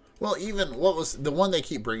 Well, even what was the one they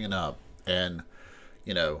keep bringing up, and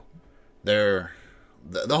the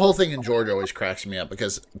whole thing in Georgia always cracks me up,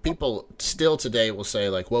 because people still today will say,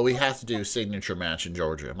 like, well, we have to do a signature match in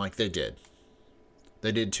Georgia. I'm like, they did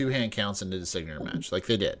 2 hand counts and did a signature match. Like,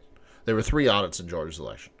 they did. There were 3 audits in Georgia's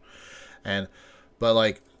election, but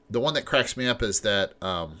like, the one that cracks me up is that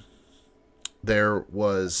there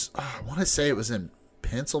was, I want to say it was in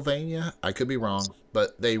Pennsylvania. I could be wrong,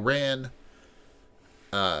 but they ran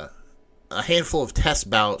a handful of test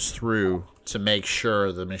ballots through to make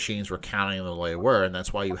sure the machines were counting them the way they were, and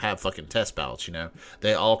that's why you have fucking test ballots.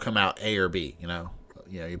 They all come out A or B.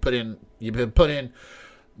 You put in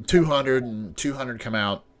 200 and 200 come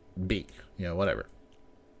out B. Whatever.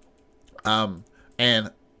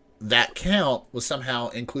 And that count was somehow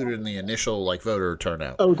included in the initial voter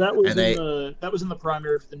turnout. Oh, that was that was in the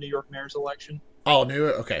primary for the New York mayor's election. Oh, knew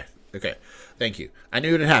it. Okay. Thank you. I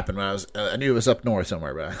knew it had happened when I knew it was up north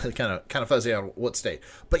somewhere, but I kind of fuzzy on what state.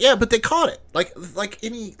 But yeah, but they caught it. Like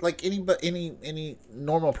any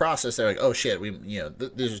normal process. They're like, oh shit,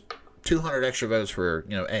 there's 200 extra votes for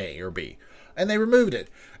A or B, and they removed it.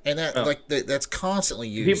 And that's constantly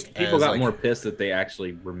used. People got more pissed that they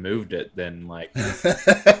actually removed it than just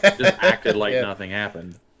acted like nothing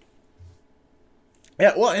happened.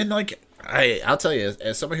 Yeah, well, and I'll tell you,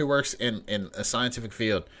 as somebody who works in a scientific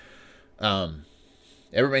field,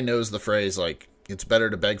 everybody knows the phrase it's better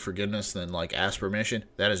to beg forgiveness than ask permission.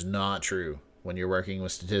 That is not true when you're working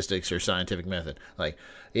with statistics or scientific method.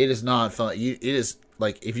 It is not fun. It is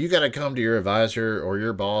if you got to come to your advisor or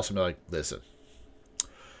your boss and be like, listen,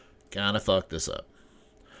 kind of fuck this up.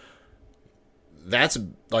 That's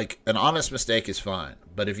an honest mistake is fine,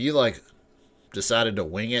 but if you decided to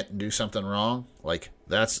wing it and do something wrong,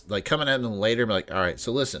 that's coming at them later and be like, all right,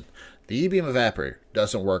 so listen, the E-beam evaporator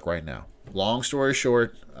doesn't work right now. Long story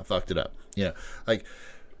short, I fucked it up.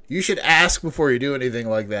 You should ask before you do anything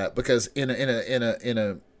like that, because in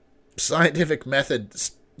a scientific method,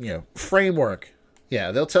 framework,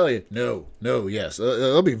 they'll tell you no, yes.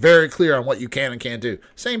 They'll be very clear on what you can and can't do.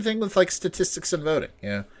 Same thing with statistics and voting.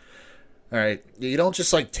 All right, you don't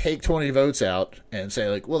just take 20 votes out and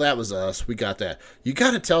say well, that was us, we got that. You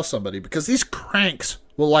got to tell somebody, because these cranks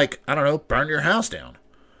will I don't know, burn your house down,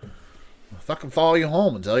 fucking follow you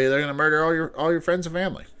home and tell you they're gonna murder all your friends and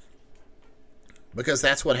family, because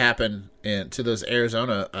that's what happened to those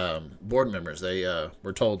Arizona board members. They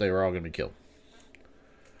were told they were all gonna be killed.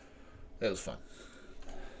 It was fun.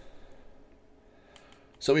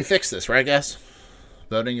 So we fixed this, right, guys?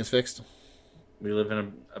 Voting is fixed. We live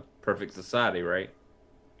in a perfect society, right?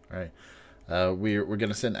 All right. We're going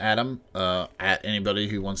to send Adam at anybody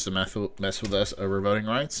who wants to mess with us over voting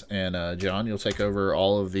rights. And John, you'll take over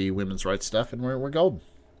all of the women's rights stuff, and we're golden.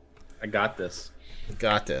 I got this.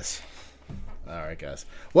 Got this. All right, guys.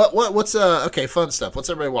 What's okay, fun stuff.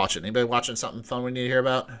 What's everybody watching? Anybody watching something fun we need to hear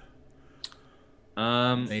about?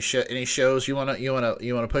 Any shows you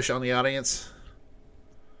wanna push on the audience?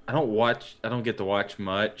 I don't get to watch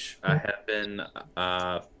much. I've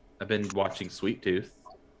been watching Sweet Tooth.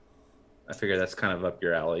 I figure that's kind of up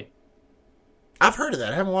your alley. I've heard of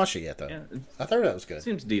that. I haven't watched it yet, though. Yeah, I thought that was good.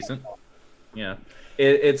 Seems decent. Yeah,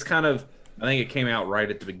 it's kind of. I think it came out right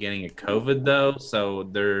at the beginning of COVID, though, so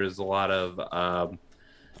there's a lot of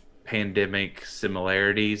pandemic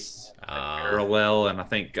similarities, parallel, and I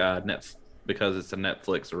think because it's a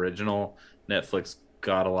Netflix original, Netflix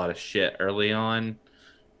got a lot of shit early on.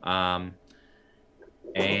 And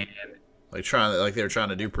they were trying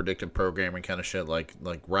to do predictive programming kind of shit, like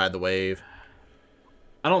ride the wave.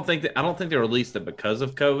 I don't think they released it because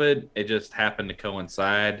of COVID. It just happened to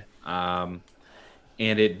coincide. And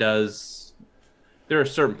it does. There are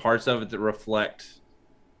certain parts of it that reflect,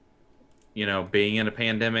 being in a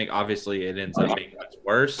pandemic. Obviously, it ends up being much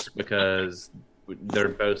worse because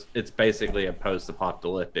it's basically a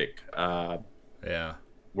post-apocalyptic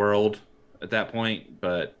world at that point,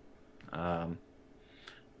 but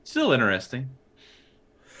still interesting.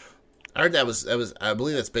 I heard that was I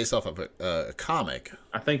believe that's based off of a comic.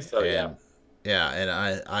 I think so. And, yeah, and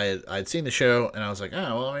I'd seen the show and I was like,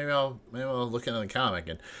 oh well, maybe I'll look into the comic,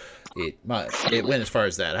 and it went as far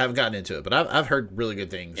as that. I haven't gotten into it, but I've heard really good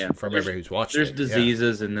things from everybody who's watched it. There's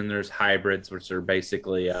diseases, and then there's hybrids, which are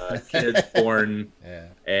basically kids born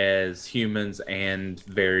as humans and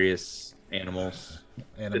various animals.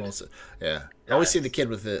 Yeah. I always see the kid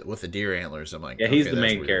with the deer antlers. I'm like, he's the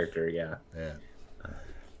main character. Yeah.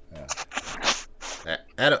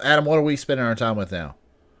 Adam, what are we spending our time with now?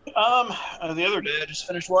 The other day I just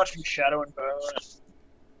finished watching Shadow and Bone.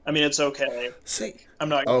 I mean, it's okay. See, I'm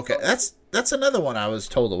not okay. That's another one I was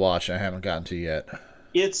told to watch. I haven't gotten to yet.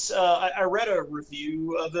 It's I read a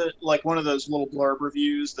review of it, like one of those little blurb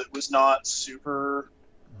reviews that was not super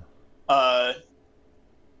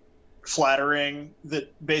flattering,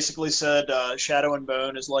 that basically said Shadow and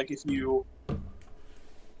Bone is like if you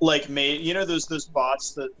made those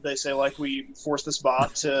bots that they say we forced this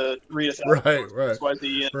bot to read 1,000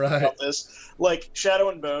 right about this. Like Shadow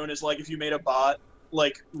and Bone is like if you made a bot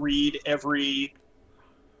read every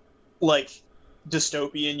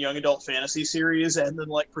dystopian young adult fantasy series and then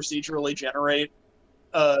procedurally generate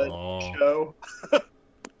show.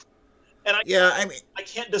 And I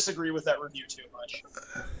can't disagree with that review too much.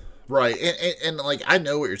 Right, and like I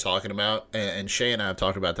know what you're talking about, and Shay and I have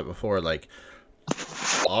talked about that before. Like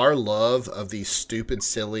our love of these stupid,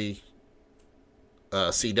 silly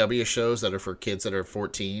CW shows that are for kids that are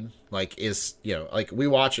 14, like is like we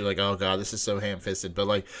watch it like, oh god, this is so ham-fisted, but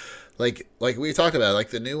like we talked about,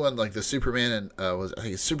 like the new one, like the Superman and I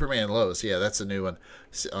think it's Superman and Lois, yeah, that's a new one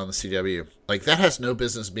on the CW. Like that has no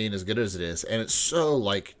business being as good as it is, and it's so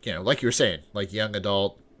like like you were saying, like young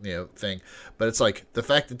adult thing, but it's like the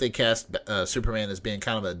fact that they cast Superman as being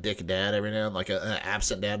kind of a dick dad every now and then, like an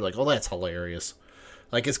absent dad, like, oh, that's hilarious.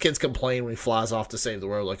 Like his kids complain when he flies off to save the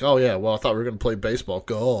world, like, oh yeah, well I thought we were gonna play baseball,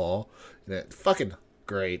 go, fucking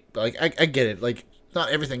great. Like I get it, like not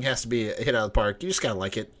everything has to be a hit out of the park. You just gotta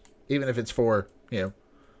like it, even if it's for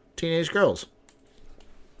teenage girls.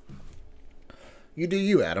 You do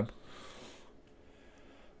you, Adam.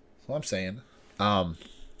 That's what I'm saying.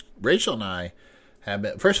 Rachel and I have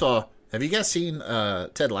been. First of all, have you guys seen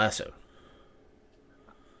Ted Lasso?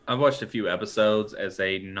 I've watched a few episodes as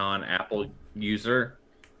a non-Apple user.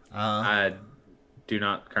 I do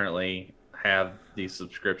not currently have the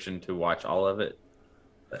subscription to watch all of it.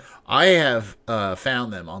 But I have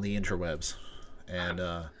found them on the interwebs, and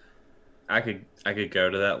I could go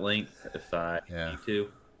to that link if I need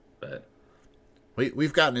to, but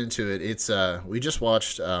we've gotten into it. It's we just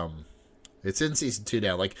watched. It's in season 2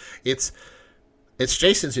 now. Like it's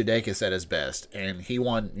Jason Sudeikis at his best, and he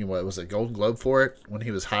won. What was it, Golden Globe for it when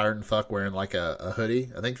he was hired and fuck wearing like a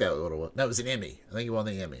hoodie. I think that was what it was. No, it was an Emmy. I think he won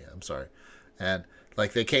the Emmy. I'm sorry, and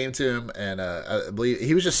like they came to him, and I believe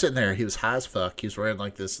he was just sitting there. He was high as fuck. He was wearing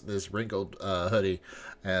like this wrinkled hoodie,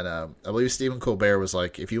 and I believe Stephen Colbert was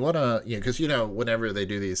like, if you want to, because whenever they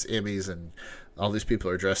do these Emmys and all these people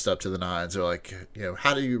are dressed up to the nines, they're like,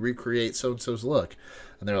 how do you recreate so and so's look?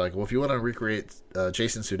 And they're like, well, if you want to recreate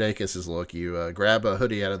Jason Sudeikis' look, you grab a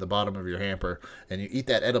hoodie out of the bottom of your hamper and you eat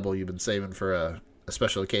that edible you've been saving for a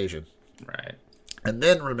special occasion. Right. And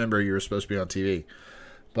then remember you were supposed to be on TV.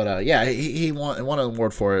 But yeah, he won an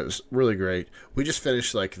award for it. It was really great. We just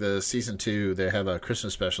finished like the season 2. They have a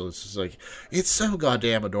Christmas special. It's just like, it's so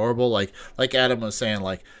goddamn adorable. Like Adam was saying,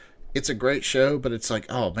 like it's a great show, but it's like,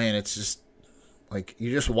 oh man, it's just like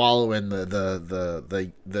you just wallow in the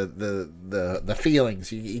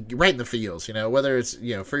feelings. You right in the feels, whether it's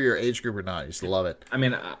for your age group or not. You just love it. I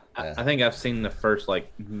mean, I think I've seen the first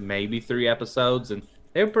like maybe 3 episodes, and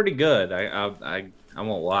they were pretty good. I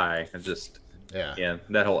won't lie. I just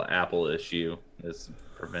that whole Apple issue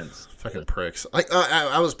prevents fucking pricks. Like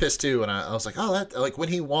I was pissed too, and I was like, oh, that like when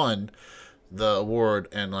he won the award,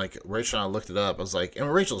 and like Rachel and I looked it up. I was like,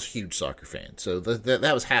 and Rachel's a huge soccer fan, so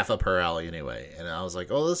that was half up her alley anyway. And I was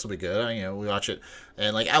like, oh, this will be good. We watch it,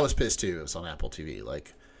 and like I was pissed too. It was on Apple TV.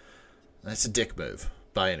 Like that's a dick move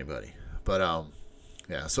by anybody. But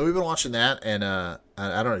yeah. So we've been watching that, and I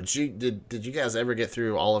don't know. Did you guys ever get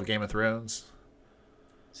through all of Game of Thrones?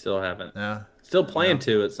 Still haven't. Yeah. Still plan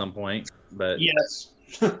to at some point, but yes.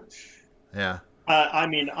 Yeah. I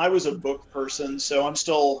mean, I was a book person, so I'm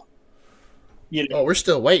still. Oh, we're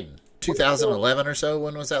still waiting. 2011 or so.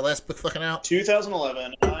 When was that last book fucking out?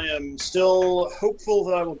 2011. I am still hopeful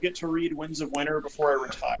that I will get to read Winds of Winter before I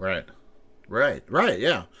retire. Right.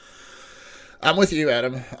 Yeah. I'm with you,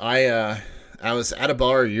 Adam. I was at a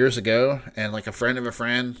bar years ago, and like a friend of a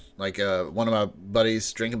friend, like one of my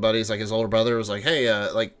buddies, drinking buddies, like his older brother was like, hey,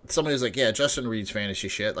 like somebody was like, yeah, Justin reads fantasy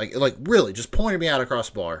shit. Like really just pointed me out across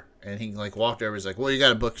the bar. And he like walked over. He's like, well, you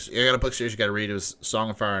got a book series you got to read. It was Song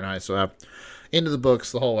of Fire and Ice. So I into the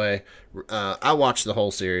books the whole way. I watched the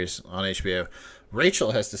whole series on HBO.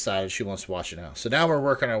 Rachel has decided she wants to watch it now. So now we're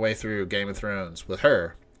working our way through Game of Thrones with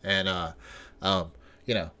her. And,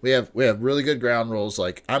 we have really good ground rules.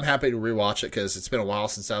 Like, I'm happy to rewatch it because it's been a while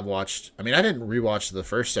since I've watched. I mean, I didn't rewatch the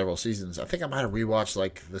first several seasons. I think I might have rewatched,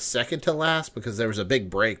 like, the second to last because there was a big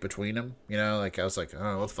break between them. Like, I was like,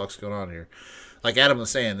 oh, what the fuck's going on here? Like Adam was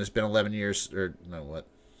saying, there's been 11 years, or no, what?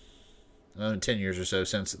 10 years or so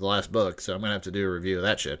since the last book, so I'm gonna have to do a review of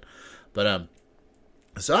that shit. But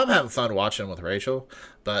so I'm having fun watching with Rachel,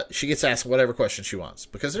 but she gets asked whatever question she wants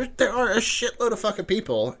because there are a shitload of fucking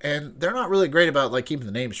people, and they're not really great about like keeping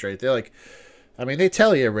the names straight. They're like, I mean, they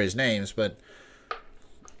tell you everybody's names, but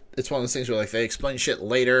it's one of those things where like they explain shit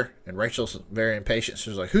later, and Rachel's very impatient.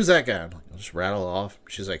 She's like, "Who's that guy?" I'm like, I'll just rattle it off.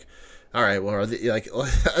 She's like, all right, well, like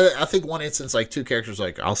I think one instance, like 2 characters,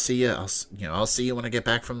 like I'll see you, I'll see you when I get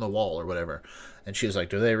back from the wall or whatever, and she was like,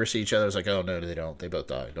 do they ever see each other? I was like, oh no, they don't. They both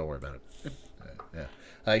die. Don't worry about it. Yeah,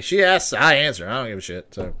 like she asks, I answer. I don't give a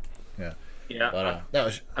shit. So, yeah. Yeah.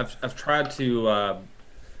 But, I've tried to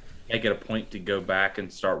make it a point to go back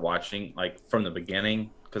and start watching like from the beginning,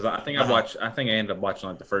 because I think I ended up watching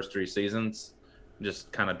like the first 3 seasons,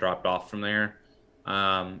 just kind of dropped off from there,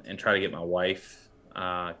 and try to get my wife,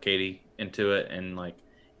 Katie, into it, and like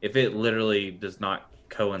if it literally does not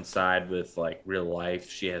coincide with like real life,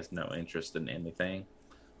 she has no interest in anything.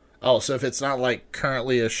 Oh, so if it's not like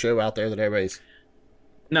currently a show out there that everybody's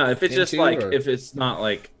if it's just like if it's not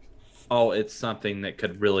like it's something that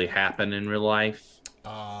could really happen in real life. Oh,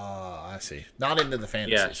 I see. Not into the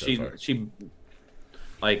fantasy. Yeah, she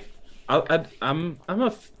like I'm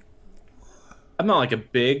not like a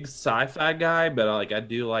big sci-fi guy, but I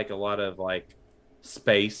do like a lot of like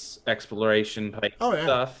space exploration type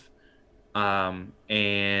stuff.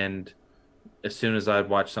 And as soon as I'd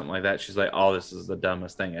watch something like that, she's like, "Oh, this is the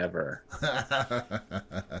dumbest thing ever."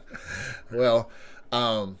 Well,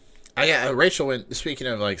 Rachel went. Speaking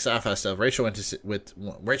of like sci-fi stuff, Rachel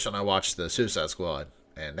and I watched the Suicide Squad,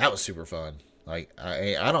 and that was super fun. Like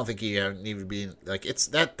I don't think you need to be like it's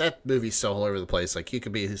that movie's so all over the place. Like you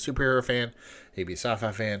could be a superhero fan, you could be a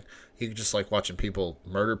sci-fi fan, you could just like watching people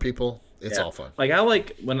murder people. It's all fun. Like I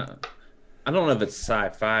like when I don't know if it's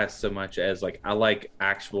sci-fi so much as like I like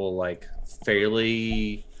actual like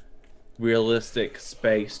fairly realistic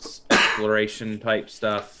space exploration type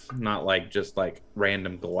stuff, not like just like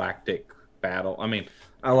random galactic battle. I mean,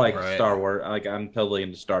 I like Star Wars. Like I'm totally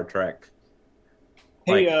into Star Trek.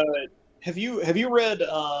 Hey, have you read?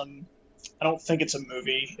 I don't think it's a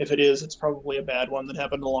movie. If it is, it's probably a bad one that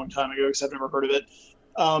happened a long time ago because I've never heard of it.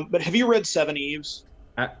 But have you read Seven Eves?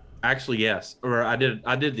 Actually, yes. Or I did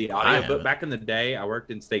the audio, but back in the day, I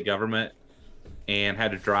worked in state government and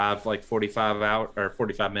had to drive like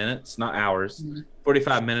 45 minutes, not hours,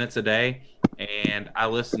 45 minutes a day. And I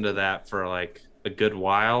listened to that for like a good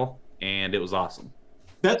while, and it was awesome.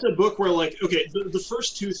 That's a book where like, okay, the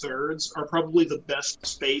first 2/3 are probably the best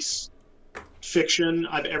space fiction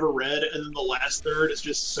I've ever read. And then the last third is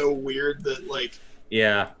just so weird that like,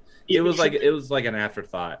 it was like an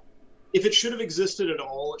afterthought. If it should have existed at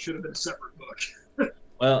all, it should have been a separate book.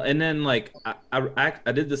 Well, and then like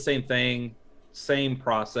I did the same thing, same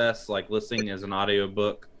process, like listening as an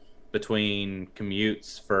audiobook between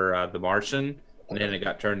commutes for The Martian, and then it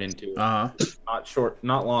got turned into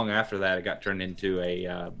not long after that it got turned into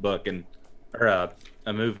a book or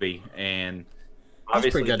a movie, and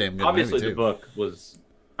obviously the book was,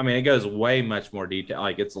 I mean, it goes way much more detail,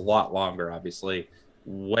 like it's a lot longer, obviously.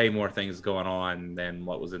 Way more things going on than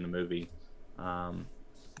what was in the movie. But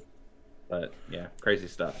yeah, crazy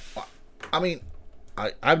stuff. I mean,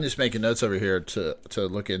 I'm just making notes over here to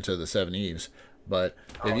look into the Seven Eves, but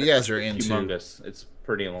if you guys are into humongous, it's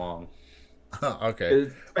pretty long. Okay.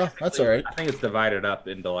 Well, that's all right. I think it's divided up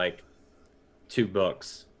into like 2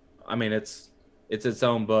 books. I mean, it's its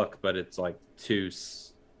own book, but it's like 2.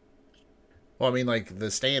 Well, I mean, like The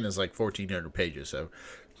Stand is like 1,400 pages, so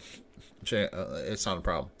it's not a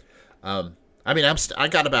problem. I mean, I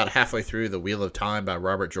got about halfway through The Wheel of Time by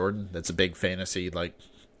Robert Jordan. That's a big fantasy like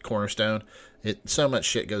cornerstone. So much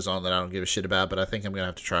shit goes on that I don't give a shit about, but I think I'm gonna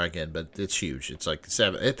have to try again. But it's huge. It's like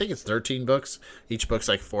 7. I think it's 13 books. Each book's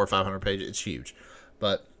like 400 or 500 pages. It's huge.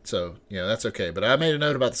 But so that's okay. But I made a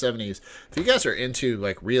note about the 70s. If you guys are into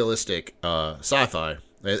like realistic sci-fi,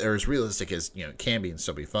 or as realistic as it can be and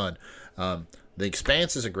still be fun, The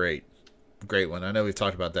Expanse is a great one. I know we've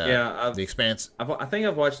talked about that. Yeah, The Expanse. I think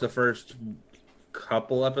I've watched the first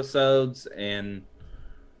couple episodes, and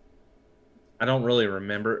I don't really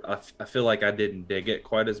remember. I feel like I didn't dig it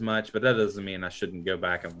quite as much, but that doesn't mean I shouldn't go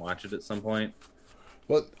back and watch it at some point.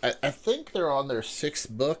 Well, I think they're on their 6th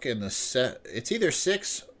book in the set. It's either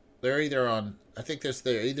 6. They're either on. I think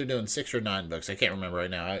they're either doing 6 or 9 books. I can't remember right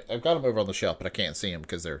now. I've got them over on the shelf, but I can't see them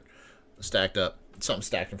because they're stacked up. Something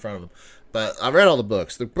stacked in front of them. But I read all the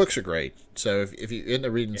books. The books are great. So if you're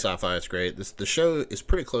into reading sci-fi, it's great. The show is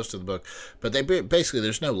pretty close to the book. But they basically,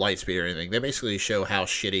 there's no light speed or anything. They basically show how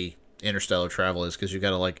shitty interstellar travel is, because you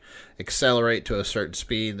got to like accelerate to a certain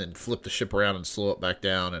speed, then flip the ship around and slow it back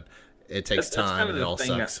down, and it takes time, and it all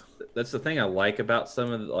sucks. That's the thing I like about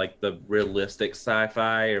some of the realistic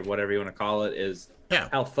sci-fi, or whatever you want to call it, is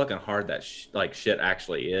how fucking hard that shit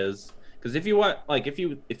actually is. Because if you want, like, if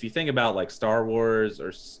you think about like Star Wars or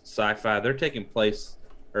sci-fi, they're taking place,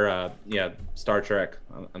 or Star Trek.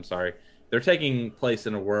 I'm sorry, they're taking place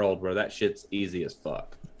in a world where that shit's easy as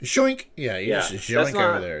fuck. Shoink, just shoink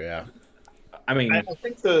over there, yeah. I mean, I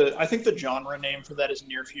think the genre name for that is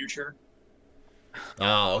near future.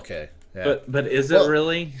 Oh, okay. Yeah. But is it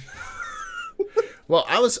really? Well,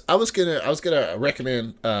 I was gonna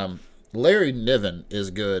recommend. Larry Niven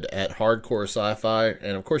is good at hardcore sci-fi,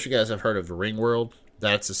 and of course you guys have heard of Ringworld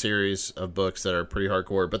That's a series of books that are pretty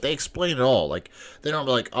hardcore, but they explain it all. Like, they don't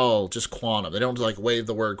be like, oh, just quantum. They don't like wave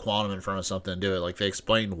the word quantum in front of something and do it. Like, they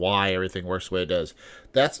explain why everything works the way it does.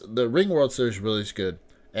 That's the Ringworld series really is good.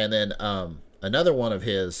 And then another one of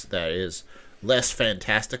his that is less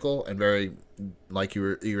fantastical and very, like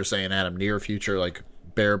you were saying, Adam, near future, like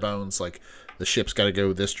bare bones, like the ship's got to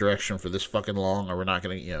go this direction for this fucking long, or we're not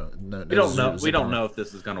going to, we don't know if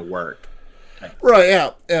this is going to work. Right,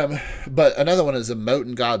 yeah. But another one is A Mote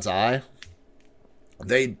in God's Eye.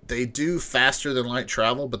 They do faster than light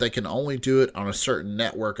travel, but they can only do it on a certain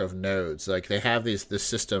network of nodes. Like, they have this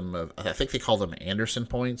system of, I think they call them Anderson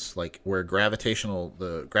points, like where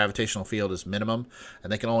the gravitational field is minimum,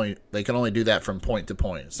 and they can only do that from point to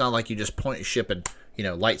point. It's not like you just point your ship and,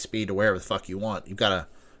 light speed to wherever the fuck you want. You've got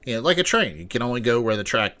to, like a train. You can only go where the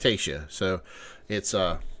track takes you. So it's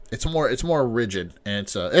more rigid,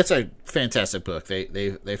 and it's a fantastic book.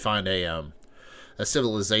 They find a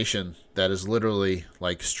civilization that is literally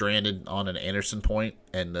like stranded on an Anderson point,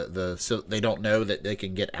 and they don't know that they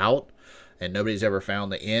can get out, and nobody's ever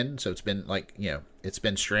found the end. So it's been it's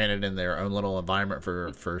been stranded in their own little environment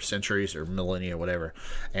for centuries or millennia, whatever.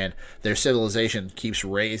 And their civilization keeps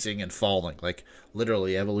raising and falling. Like,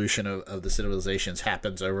 literally, evolution of the civilizations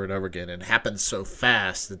happens over and over again, and happens so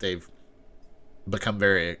fast that they've become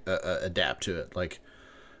very adapt to it. Like,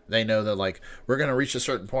 they know that, like, we're going to reach a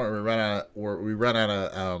certain point where we run out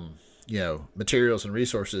of materials and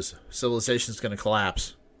resources. Civilization's going to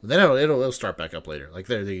collapse. Then it'll start back up later. Like,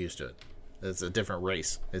 they're used to it. It's a different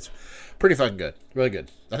race. It's pretty fucking good, really good.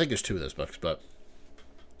 I think there's 2 of those books, but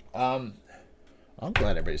I'm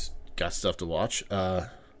glad everybody's got stuff to watch. Yeah,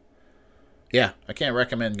 I can't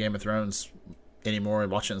recommend Game of Thrones anymore.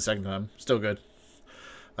 Watching it the second time, still good.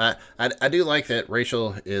 I do like that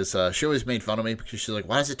Rachel is, she always made fun of me because she's like,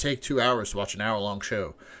 why does it take 2 hours to watch an hour-long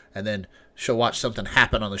show? And then she'll watch something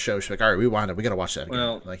happen on the show. She's like, all right, rewind it. We got to watch that again.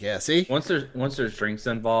 Well, like, yeah, see? Once there's drinks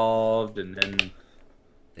involved, and then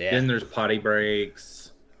there's potty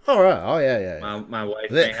breaks. Oh, right. Oh, yeah. My wife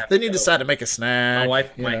then you decide to make a snack. My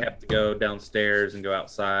wife might have to go downstairs and go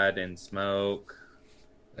outside and smoke.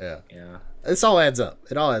 Yeah. Yeah. This all adds up.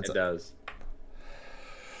 It all adds up. It does.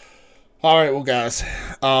 All right, well, guys,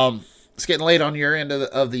 it's getting late on your end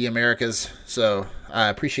of the Americas, so I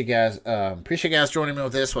appreciate you guys joining me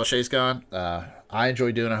with this while Shay's gone. I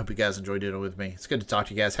enjoy doing it. I hope you guys enjoy doing it with me. It's good to talk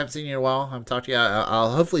to you guys. Haven't seen you in a while. I haven't talked to you.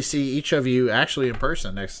 I'll hopefully see each of you actually in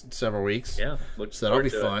person next several weeks. Yeah, so that'll be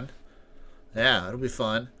fun. Yeah, it'll be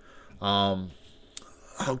fun. Oh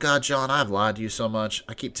God, John, I've lied to you so much.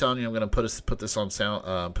 I keep telling you I'm going to put this on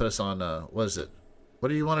sound. Put us on what is it? What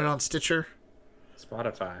do you want it on? Stitcher?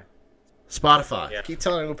 Spotify. Yeah. Keep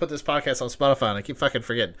telling me we'll put this podcast on Spotify, and I keep fucking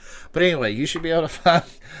forgetting. But anyway, you should be able to find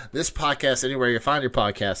this podcast anywhere you find your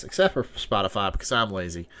podcast, except for Spotify, because I'm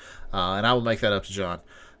lazy, and I will make that up to John.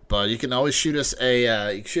 But you can always hit us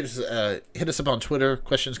up on Twitter,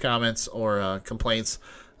 questions, comments, or complaints.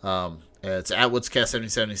 It's at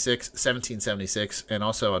WoodsCast1776, and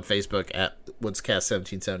also on Facebook at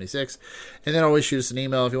WoodsCast1776. And then always shoot us an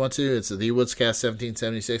email if you want to. It's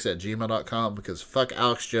thewoodscast1776@gmail.com, because fuck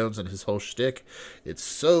Alex Jones and his whole shtick. It's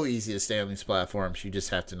so easy to stay on these platforms. You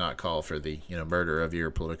just have to not call for the murder of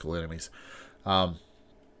your political enemies. I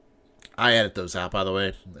edit those out, by the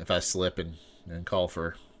way, if I slip and call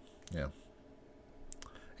for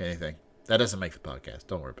anything. That doesn't make the podcast.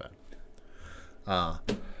 Don't worry about it.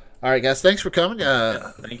 All right, guys. Thanks for coming.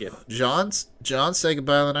 Thank you. John, say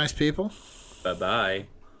goodbye to the nice people. Bye-bye.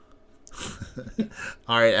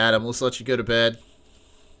 All right, Adam, let's let you go to bed.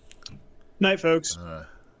 Night, folks.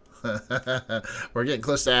 We're getting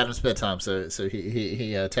close to Adam's bedtime, so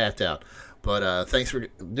he tapped out. But thanks for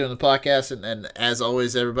doing the podcast. And as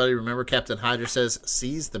always, everybody, remember Captain Hydra says,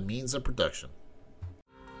 seize the means of production.